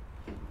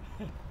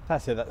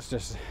 That's it. That's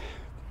just.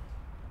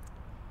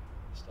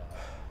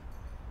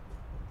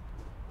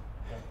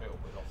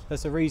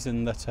 There's a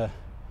reason that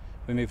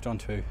we moved on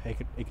to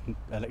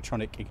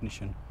electronic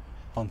ignition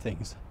on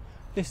things.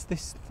 This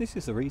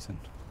is the reason.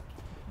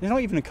 It's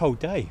not even a cold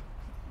day,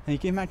 and you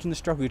can imagine the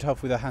struggle you'd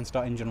have with a hand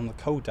start engine on a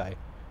cold day.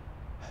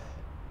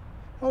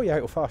 Oh yeah,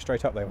 it'll fire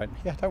straight up. They went.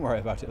 Yeah, don't worry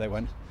about it. They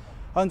went.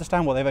 I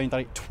understand why they've only done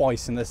it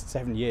twice in the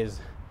 7 years.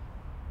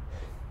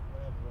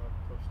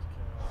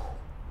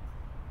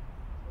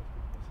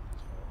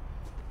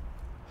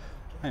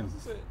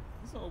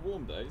 It's not a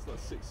warm day, it's like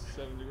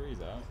 6-7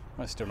 degrees out.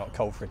 Well, it's still not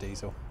cold for a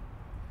diesel.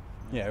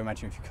 Yeah,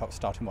 imagine if you're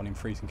starting one in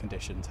freezing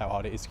conditions, how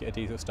hard it is to get a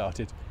diesel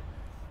started.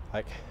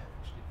 Like,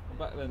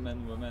 Well, back then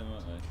men were men,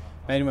 weren't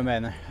they? men were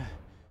men.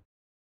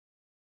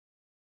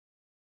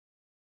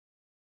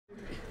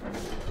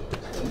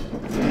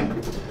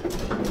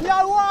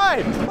 No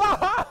way!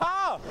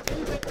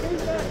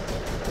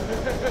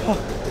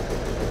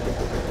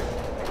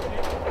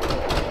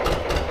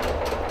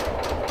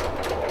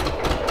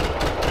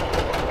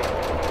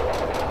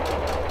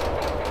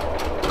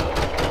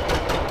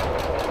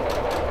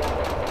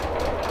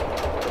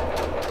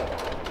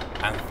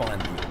 And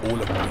finally,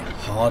 all of my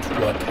hard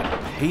work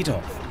had paid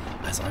off,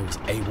 as I was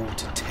able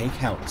to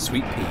take out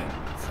Sweet Pea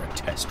for a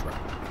test run.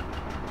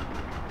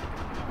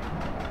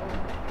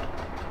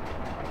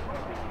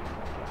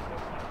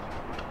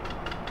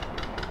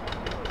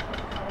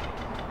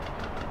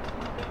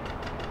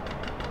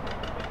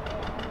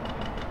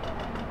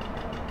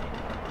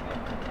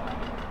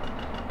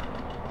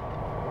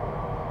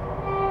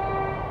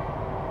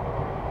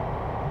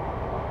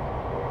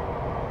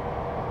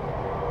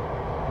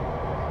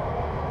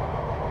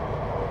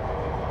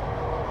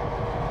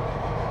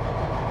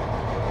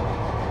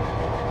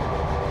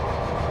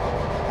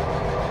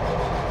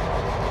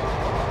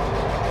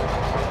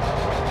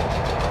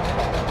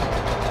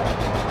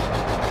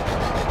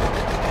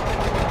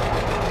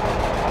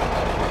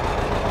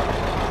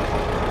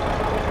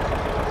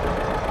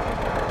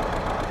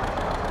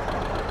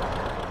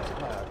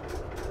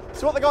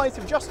 So what the guys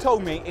have just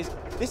told me is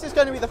this is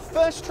going to be the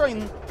first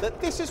train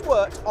that this has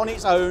worked on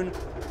its own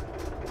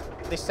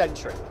this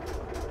century.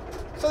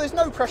 So there's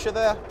no pressure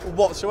there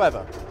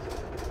whatsoever.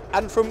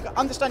 And from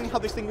understanding how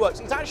this thing works,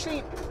 it's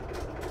actually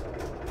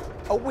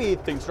a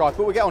weird thing to drive,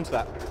 but we'll get onto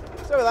that.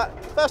 So with that,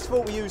 first of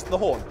all, we use the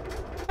horn,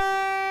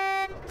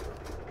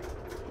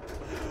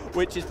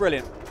 which is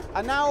brilliant.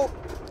 And now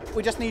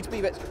we just need to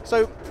be bits.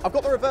 So I've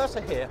got the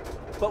reverser here,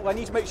 but I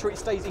need to make sure it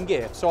stays in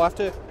gear. So I have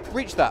to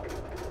reach that.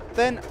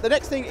 Then the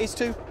next thing is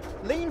to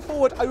lean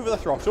forward over the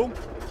throttle,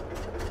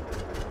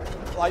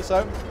 like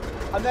so,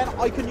 and then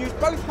I can use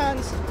both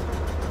hands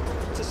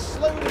to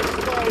slowly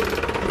slide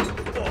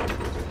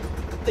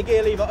the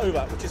gear lever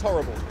over, which is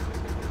horrible.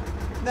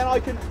 And then I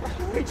can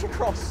reach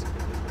across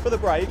for the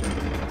brake,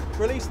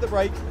 release the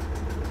brake,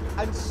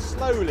 and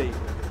slowly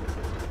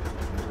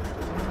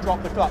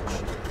drop the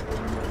clutch.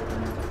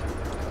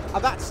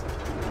 And that's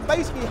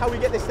basically how we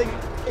get this thing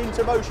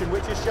into motion,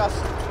 which is just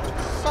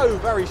so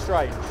very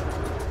strange.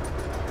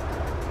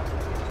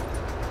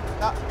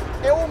 Now,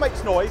 it all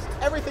makes noise,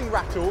 everything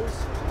rattles,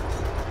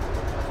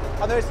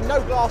 and there's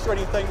no glass or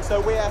anything,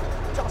 so we're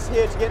just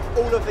here to get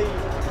all the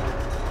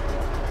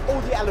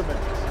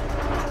elements.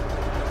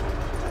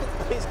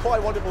 It's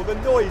quite wonderful. The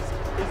noise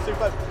is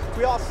superb.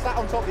 We are sat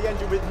on top of the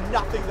engine with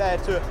nothing there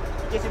to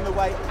get in the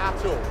way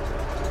at all.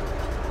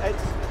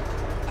 It's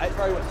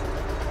very well.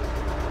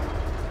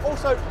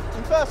 Also,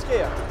 in first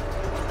gear,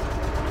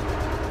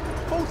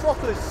 full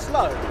throttle is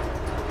slow.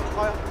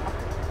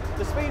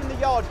 The speed in the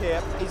yard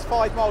here is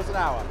 5 miles an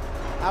hour,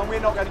 and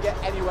we're not going to get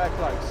anywhere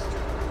close.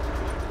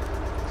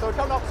 So we're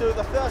coming up to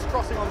the first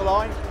crossing on the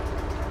line.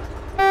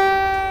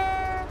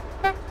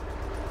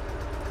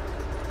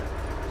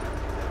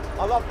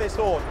 I love this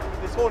horn.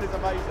 This horn is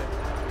amazing.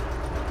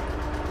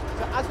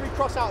 So as we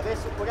cross out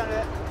this, we're going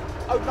to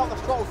open up the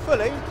throttle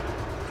fully,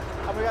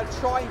 and we're going to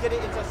try and get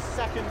it into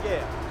second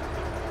gear,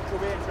 which will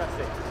be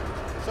interesting.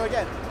 So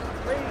again,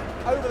 lean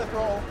over the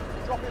throttle,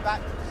 drop it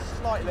back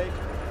slightly.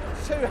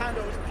 Two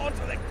handles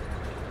onto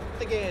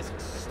the gears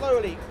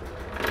slowly,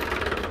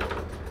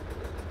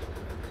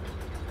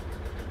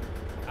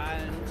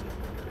 and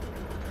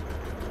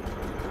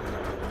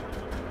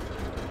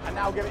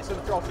now give it to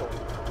the throttle.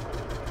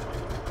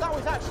 That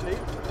was actually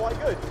quite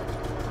good.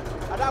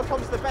 And now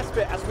comes the best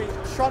bit as we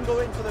trundle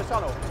into the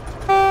tunnel.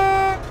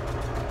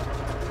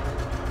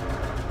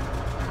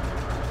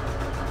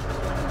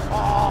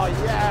 Oh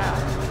yeah!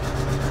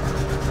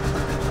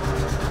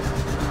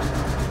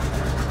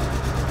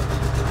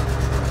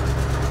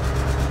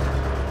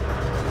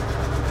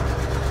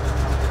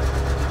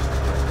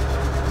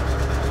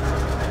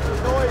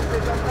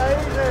 It's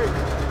amazing!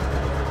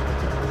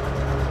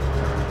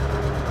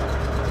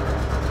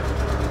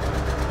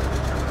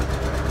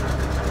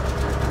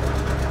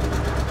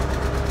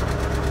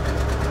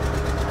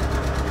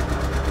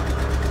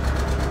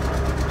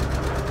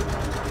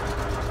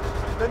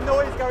 The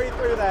noise going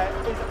through there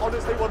is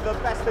honestly one of the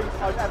best things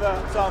I've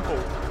ever sampled.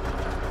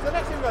 So the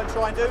next thing we're going to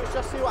try and do is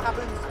just see what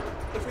happens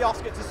if we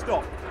ask it to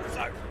stop.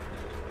 So,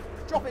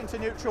 drop it into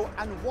neutral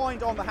and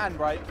wind on the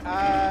handbrake,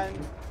 and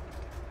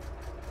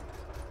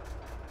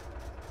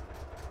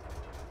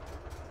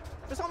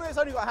for something that's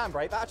only got a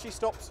handbrake, that actually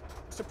stops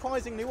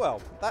surprisingly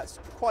well. That's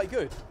quite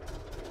good.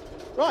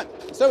 Right,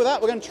 so with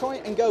that, we're going to try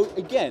and go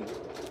again.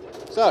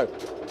 So,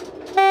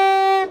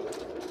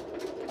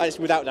 that's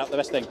without doubt the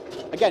best thing.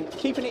 Again,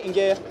 keeping it in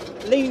gear,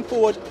 leaning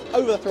forward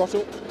over the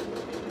throttle,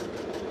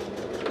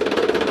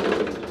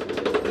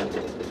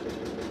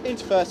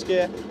 into first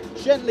gear,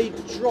 gently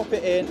drop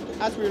it in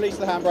as we release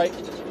the handbrake.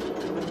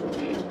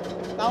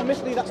 Now,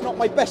 admittedly, that's not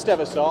my best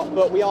ever start,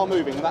 but we are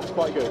moving, and that's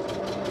quite good.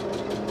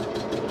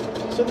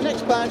 So the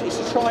next plan is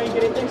to try and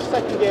get it into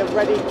second gear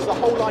ready, because the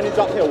whole line is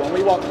uphill and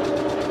we want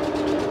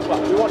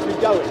to be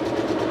going.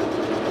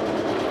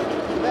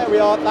 And there we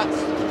are,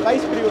 that's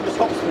basically on the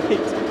top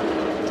speed.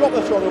 Drop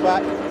the throttle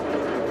back,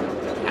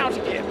 out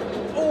of gear,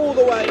 all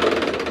the way,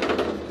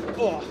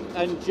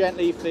 and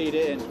gently feed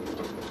it in.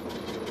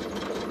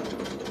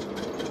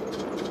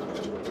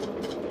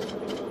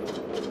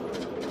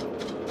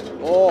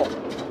 Oh,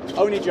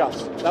 only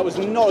just. That was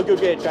not a good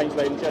gear change,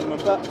 ladies and gentlemen,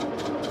 but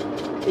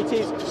it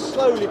is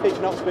slowly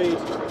picking up speed,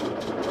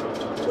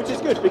 which is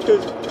good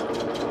because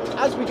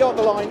as we go up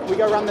the line, we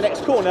go around the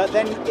next corner,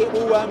 then it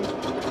will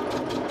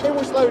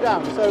slow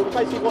down. So we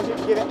basically want it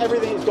to give it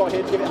everything it's got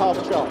here to give it half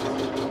a chance.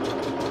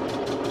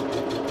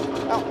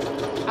 Now,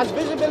 as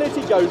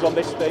visibility goes on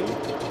this thing,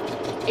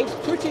 it's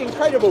pretty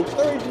incredible.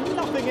 There is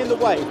nothing in the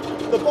way.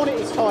 The bonnet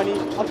is tiny.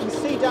 I can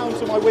see down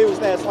to my wheels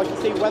there, so I can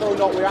see whether or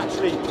not we're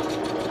actually,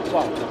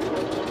 well,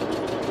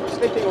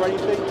 slipping or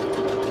anything.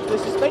 The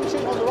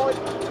suspension on the right,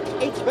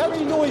 it's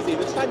very noisy.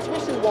 The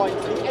transmission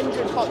whines, the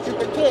engine huts, you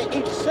can hear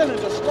each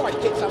cylinder strike.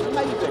 It's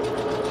amazing.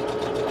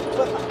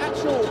 But the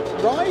actual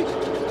ride,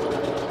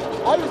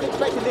 I was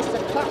expecting this to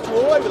clatter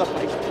all over the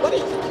place, but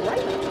it's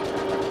great.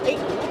 It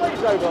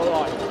glides over the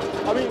line.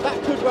 I mean,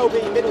 that could well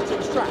be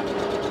Middleton's track.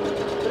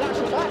 But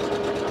actual fact,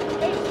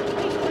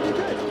 it's pretty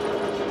good.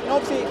 And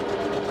obviously,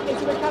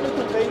 it's a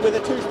mechanical thing with a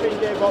 2-speed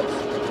gearbox,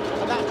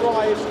 and that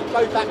drives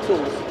both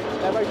axles.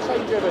 They're both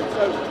train driven,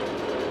 so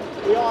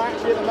we are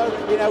actually at the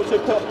moment being able to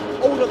put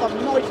all of the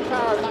mighty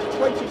power of that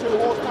 22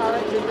 horsepower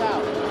engine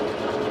down.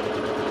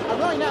 And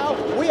right now,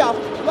 we are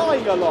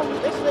flying along.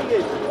 This thing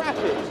is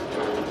rapid.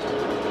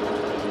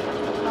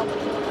 Now,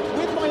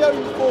 with my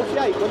own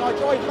 48, when I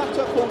drive that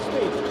at full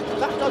speed,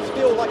 that does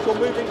feel like you're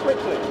moving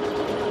quickly.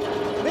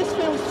 This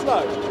feels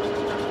slow.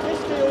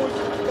 This feels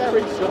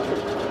very slow.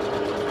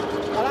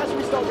 And as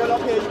we start going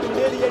up here, you can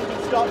hear the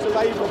engine start to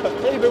labour,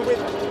 even with,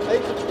 I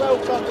think it's a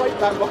 12-ton brake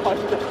van behind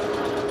us.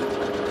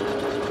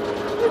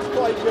 It's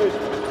quite good.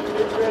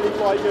 It's really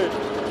quite good.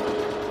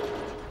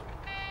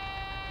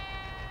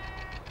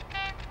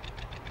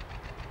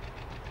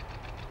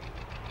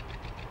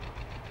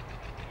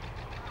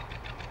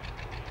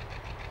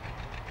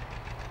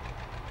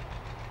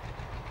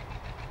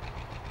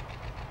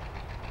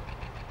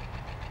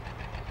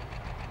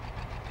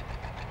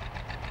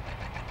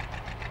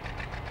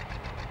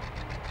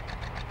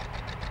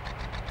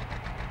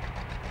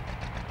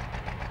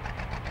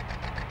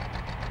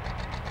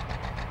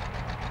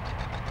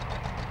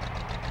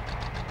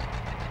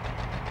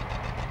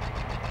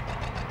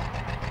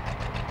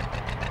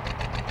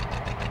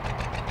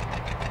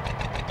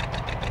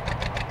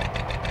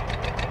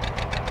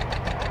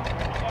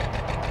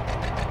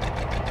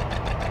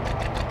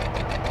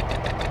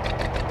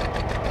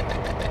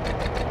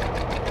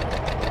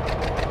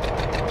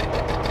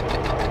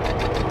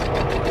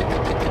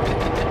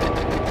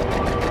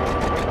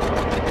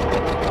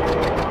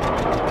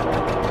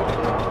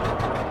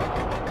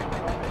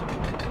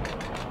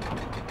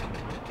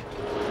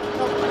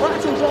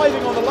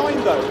 Driving on the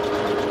line though,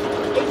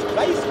 it's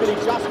basically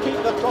just keep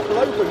the throttle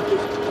open,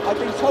 because I've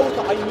been told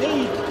that I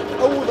need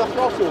all the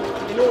throttle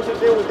in order to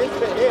deal with this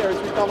bit here as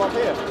we come up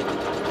here,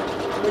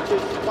 which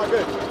is quite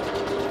good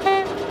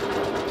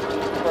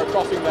for a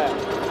crossing there.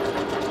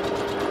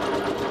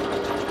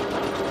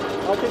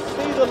 I can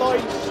see the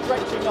line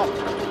stretching up.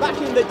 Back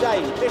in the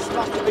day, this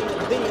must have been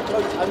the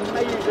most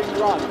amazing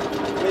run,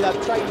 with a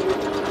train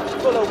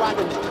full of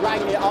wagons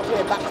dragging it up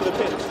here back to the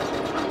pits.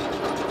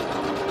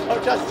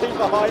 I've just seen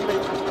behind me,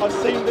 I've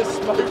seen the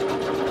smoke.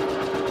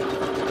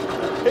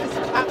 It's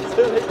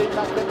absolutely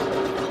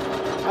magnificent.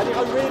 And you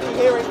can really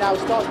hear it now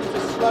starting to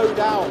slow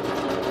down.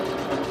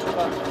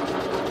 But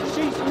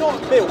she's not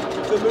built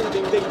for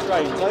moving big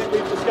trains. I think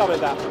we've discovered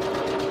that.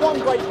 One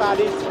great bad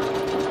is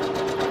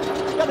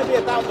it's going to be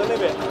about the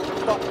limit.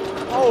 But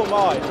oh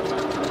my.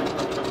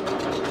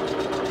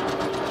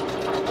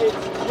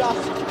 It's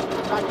just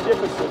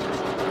magnificent.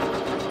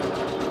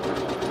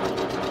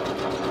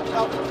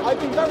 Now, I've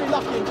been very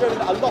lucky in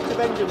driven a lot of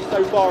engines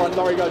so far on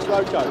Lawrie Goes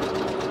Loco,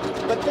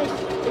 but this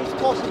is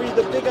possibly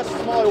the biggest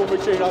smile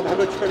machine I've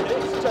ever driven.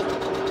 It's just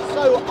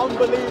so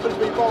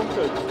unbelievably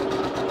bonkers.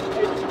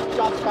 It's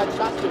just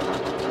fantastic.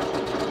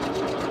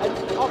 And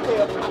up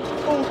here at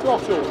full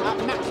throttle, at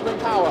maximum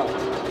power,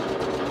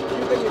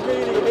 you can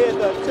really hear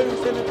the 2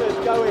 cylinders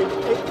going.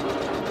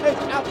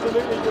 It's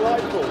absolutely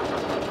delightful.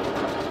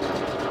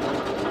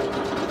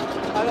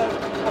 And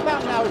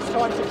about now it's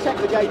time to check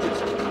the gauges.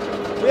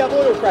 We have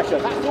oil pressure,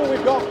 that's all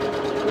we've got.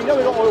 We know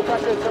we've got oil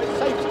pressure, so it's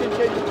safe to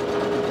continue.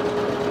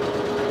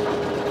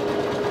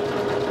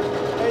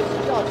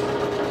 It's just...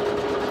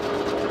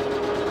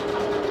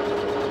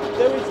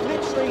 There is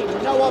literally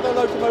no other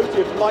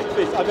locomotive like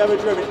this I've ever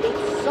driven.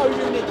 It's so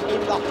unique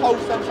in the whole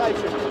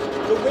sensation.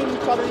 The wind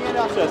coming in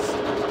at us,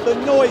 the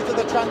noise of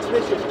the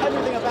transmission,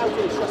 everything about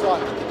it is just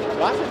like,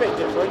 well, that's a bit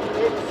different.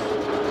 It's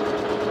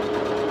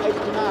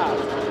mad,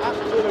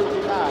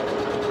 absolutely mad.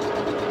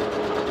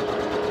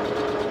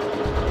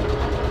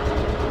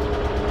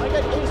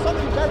 It's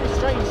something very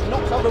strange not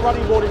to have the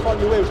running board in front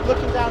of your wheels,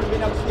 looking down and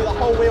being able to see the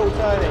whole wheel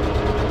turning.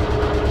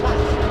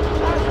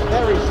 That's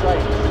very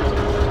strange.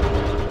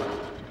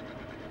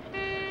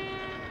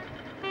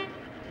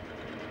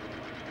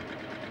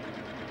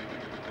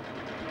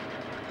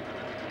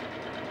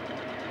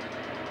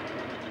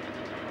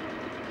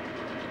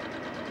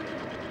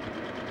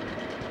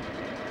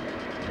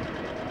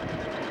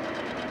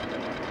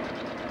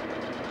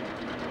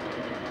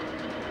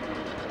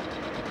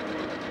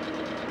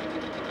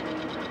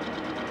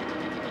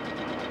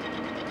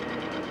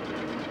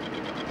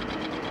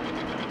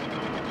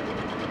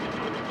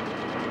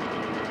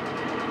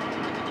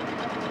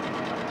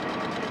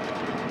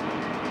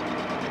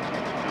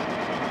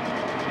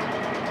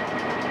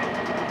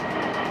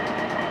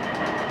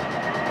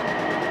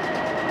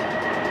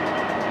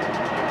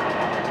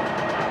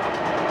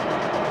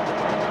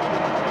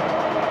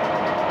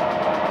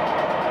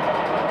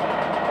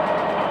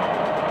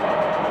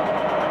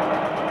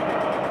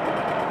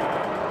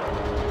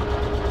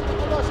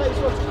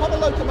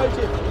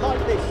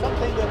 like this,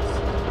 something that's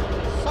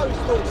so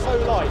small, so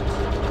light,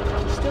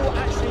 still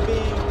actually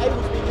being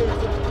able to be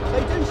used.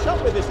 They do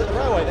shop with this at the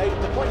railway. They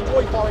quite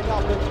enjoy firing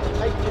up and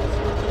taking it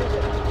to use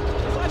it.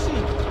 It's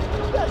actually,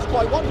 that's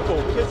quite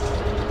wonderful because,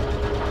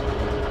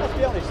 let's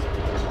be honest,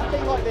 a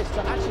thing like this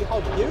to actually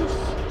have use,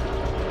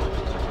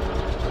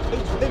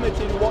 it's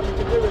limited in what you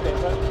can do with it,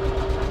 but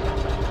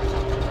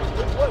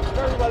it works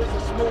very well as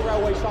a small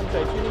railway shunter.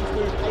 If you need to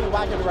move a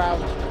wagon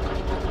around,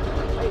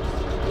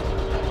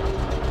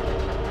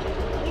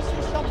 this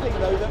is something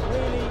though that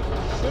really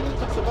shouldn't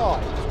have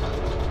survived.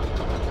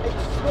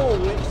 It's small,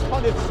 it's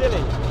kind of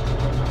silly.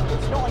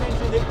 It's not an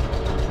engine that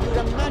you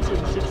would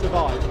imagine should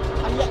survive,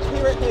 and yet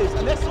here it is.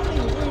 And there's something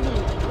really,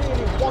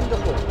 really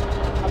wonderful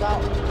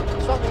about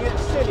something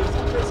that's silly,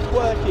 something that's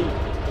quirky.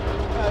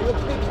 Your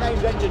big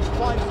named engines,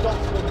 Flying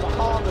Scotsman,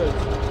 Bahamas,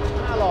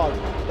 Mallard,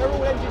 they're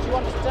all engines you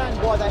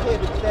understand why they're here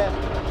because they're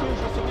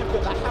hugely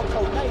significant, they're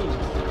household names.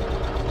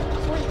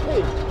 Sweet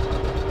Pig.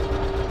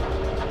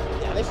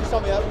 Yeah, this is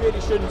something that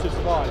really shouldn't have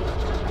survived.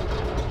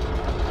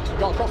 We've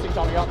got a crossing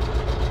coming up.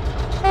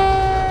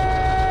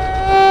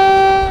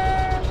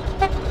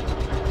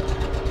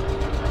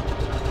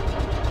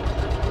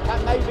 That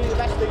may be the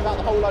best thing about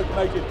the whole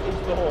locomotive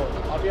is the horn.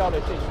 I'll be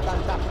honest, it's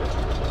fantastic.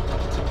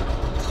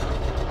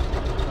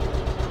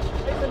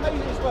 It's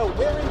amazing as well,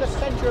 we're in the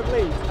centre of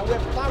Leeds and we're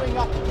ploughing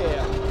up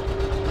here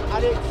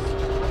and it's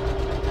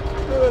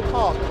through a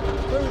park,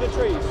 through the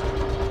trees.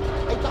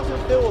 It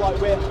doesn't feel like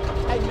we're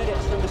 10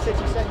 minutes from the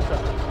city centre.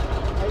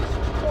 It's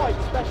quite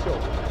special.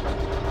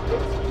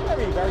 It's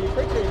very, very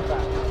pretty in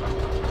fact.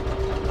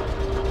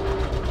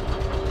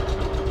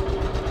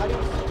 And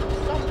it's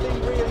something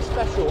really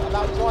special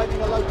about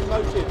driving a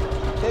locomotive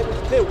that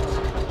was built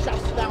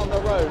just down the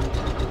road,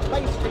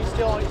 basically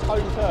still on its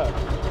home turf.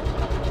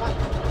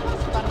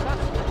 That's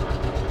fantastic.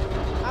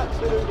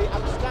 Absolutely,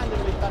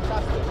 outstandingly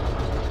fantastic.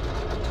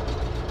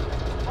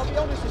 I'll be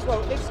honest as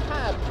well, this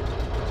cab,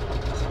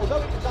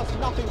 although it does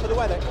nothing for the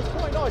weather, it's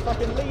quite nice. I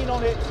can lean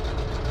on it.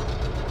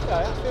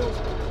 That feels,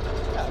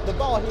 the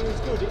bar here is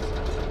good. It's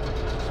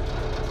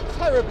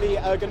terribly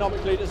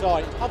ergonomically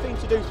designed, having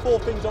to do 4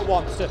 things at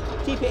once, to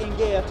keep it in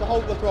gear, to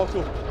hold the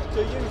throttle,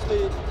 to use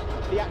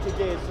the active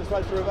gears as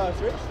well as the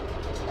reverser.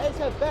 It's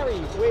a very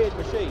weird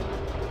machine.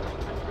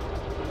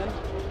 And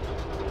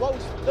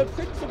whilst the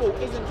principle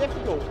isn't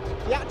difficult,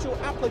 the actual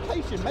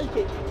application make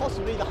it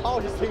possibly the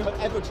hardest thing I've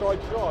ever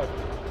tried to drive.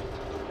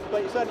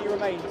 But it certainly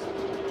remains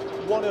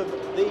one of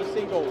the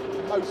single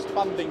most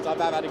fun things I've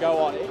ever had to go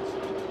on.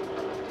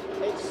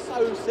 It's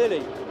so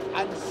silly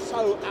and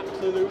so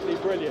absolutely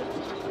brilliant.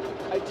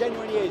 It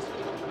genuinely is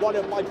one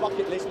of my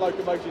bucket list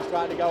locomotives to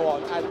have to go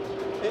on, and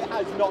it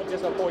has not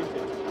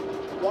disappointed.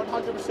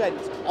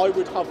 100% I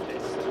would have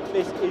this.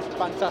 This is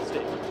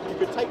fantastic. You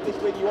could take this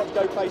with you, want to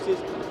go places,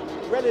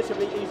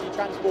 relatively easy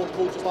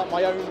transportable, just like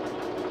my own,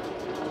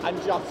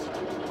 and just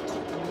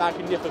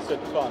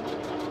magnificent fun.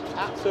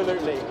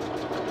 Absolutely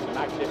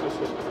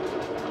magnificent.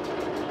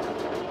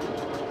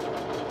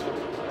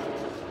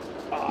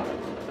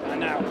 And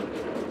now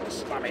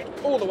slam it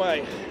all the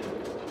way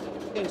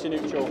into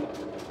neutral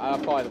and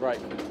apply the brake.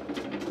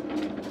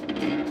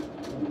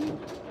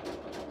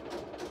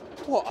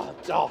 What a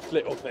daft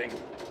little thing.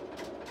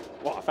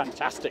 What a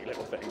fantastic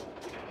little thing.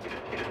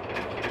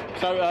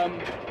 So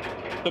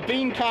the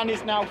bean can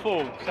is now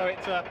full, so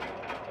it's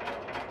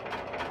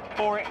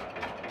pour it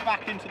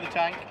back into the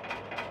tank.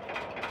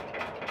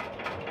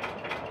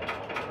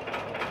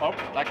 Oh,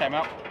 that came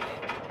out.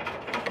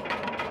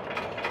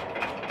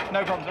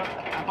 No problem, sir.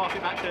 And pass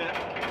it back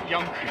to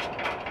young Christian.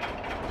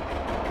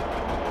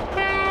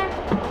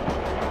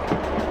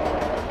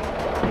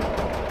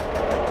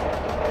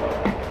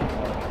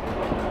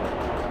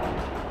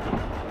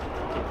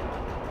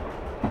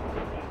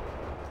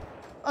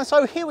 And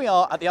so here we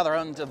are at the other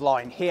end of the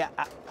line, here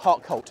at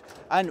Park Holt,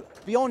 and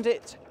beyond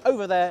it,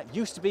 over there,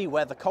 used to be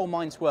where the coal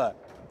mines were.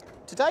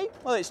 Today,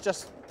 well, it's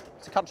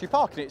a country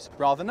park and it's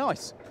rather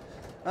nice.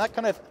 And that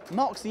kind of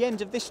marks the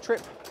end of this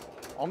trip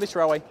on this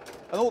railway,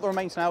 and all that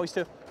remains now is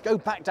to go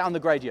back down the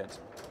gradient.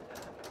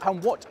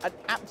 And what an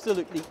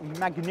absolutely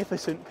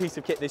magnificent piece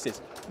of kit this is.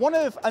 One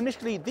of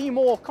initially the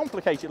more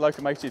complicated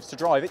locomotives to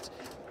drive.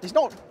 It's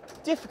not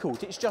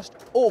difficult, it's just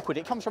awkward.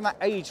 It comes from that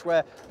age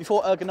where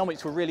before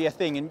ergonomics were really a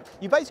thing, and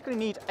you basically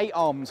need 8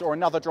 arms or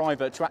another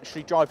driver to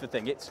actually drive the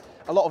thing. It's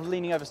a lot of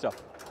leaning over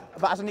stuff.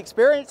 But as an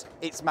experience,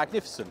 it's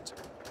magnificent.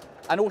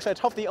 And also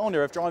to have the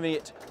honour of driving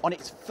it on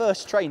its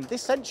first train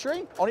this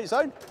century on its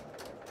own,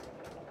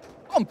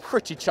 I'm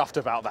pretty chuffed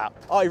about that.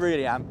 I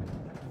really am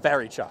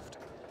very chuffed.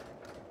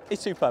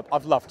 It's superb,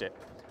 I've loved it.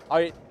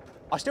 I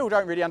still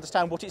don't really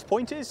understand what its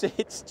point is.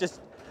 It's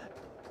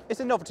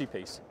a novelty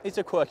piece. It's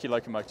a quirky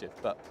locomotive,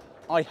 but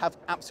I have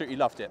absolutely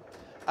loved it.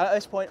 And at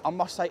this point, I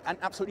must say an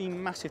absolutely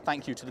massive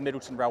thank you to the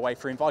Middleton Railway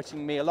for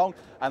inviting me along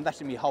and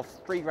letting me have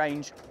free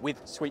range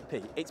with Sweet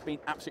Pea. It's been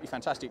absolutely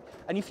fantastic.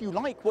 And if you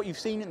like what you've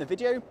seen in the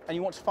video and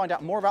you want to find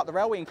out more about the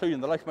railway, including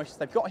the locomotives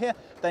they've got here,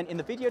 then in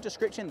the video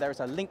description, there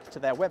is a link to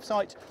their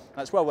website.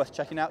 That's well worth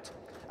checking out.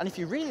 And if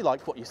you really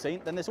like what you've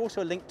seen, then there's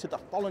also a link to the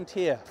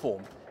volunteer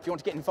form. If you want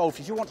to get involved,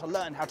 if you want to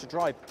learn how to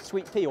drive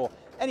Sweet Pea or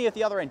any of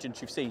the other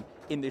engines you've seen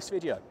in this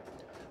video.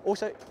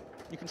 Also,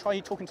 you can try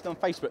talking to them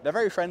on Facebook. They're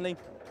very friendly.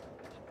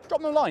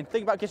 Drop them a line,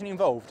 think about getting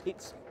involved.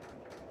 It's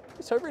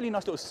a really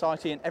nice little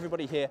society and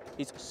everybody here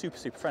is super,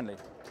 super friendly.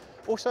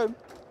 Also,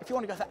 if you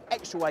want to go that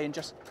extra way and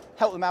just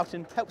help them out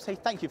and help say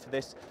thank you for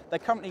this, they're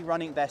currently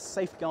running their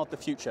Safeguard the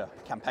Future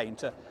campaign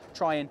to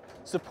try and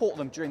support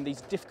them during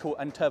these difficult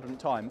and turbulent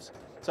times.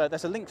 So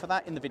there's a link for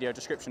that in the video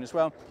description as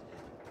well.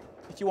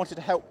 If you wanted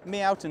to help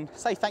me out and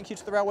say thank you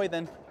to the railway,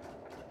 then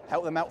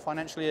help them out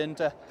financially and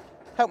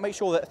help make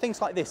sure that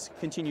things like this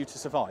continue to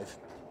survive.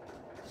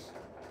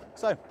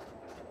 So,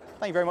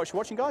 thank you very much for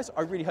watching, guys.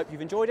 I really hope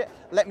you've enjoyed it.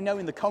 Let me know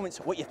in the comments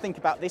what you think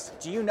about this.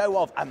 Do you know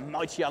of a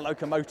mightier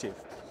locomotive?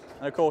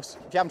 And of course,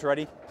 if you haven't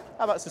already,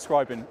 how about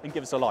subscribing and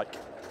give us a like,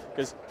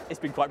 because it's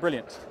been quite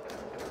brilliant.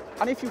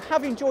 And if you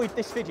have enjoyed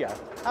this video,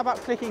 how about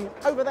clicking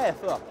over there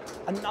for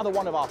another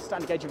one of our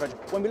standard gauge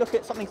adventures when we look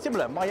at something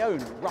similar, my own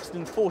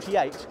Ruston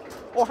 48,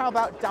 or how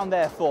about down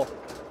there for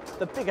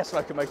the biggest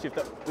locomotive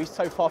that we've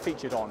so far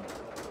featured on,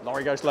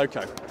 Lawrie Goes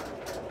Loco.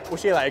 We'll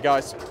see you later,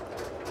 guys.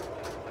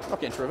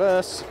 Lock it into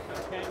reverse.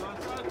 Okay,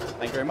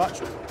 Thank you very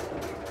much.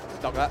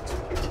 Lock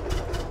that.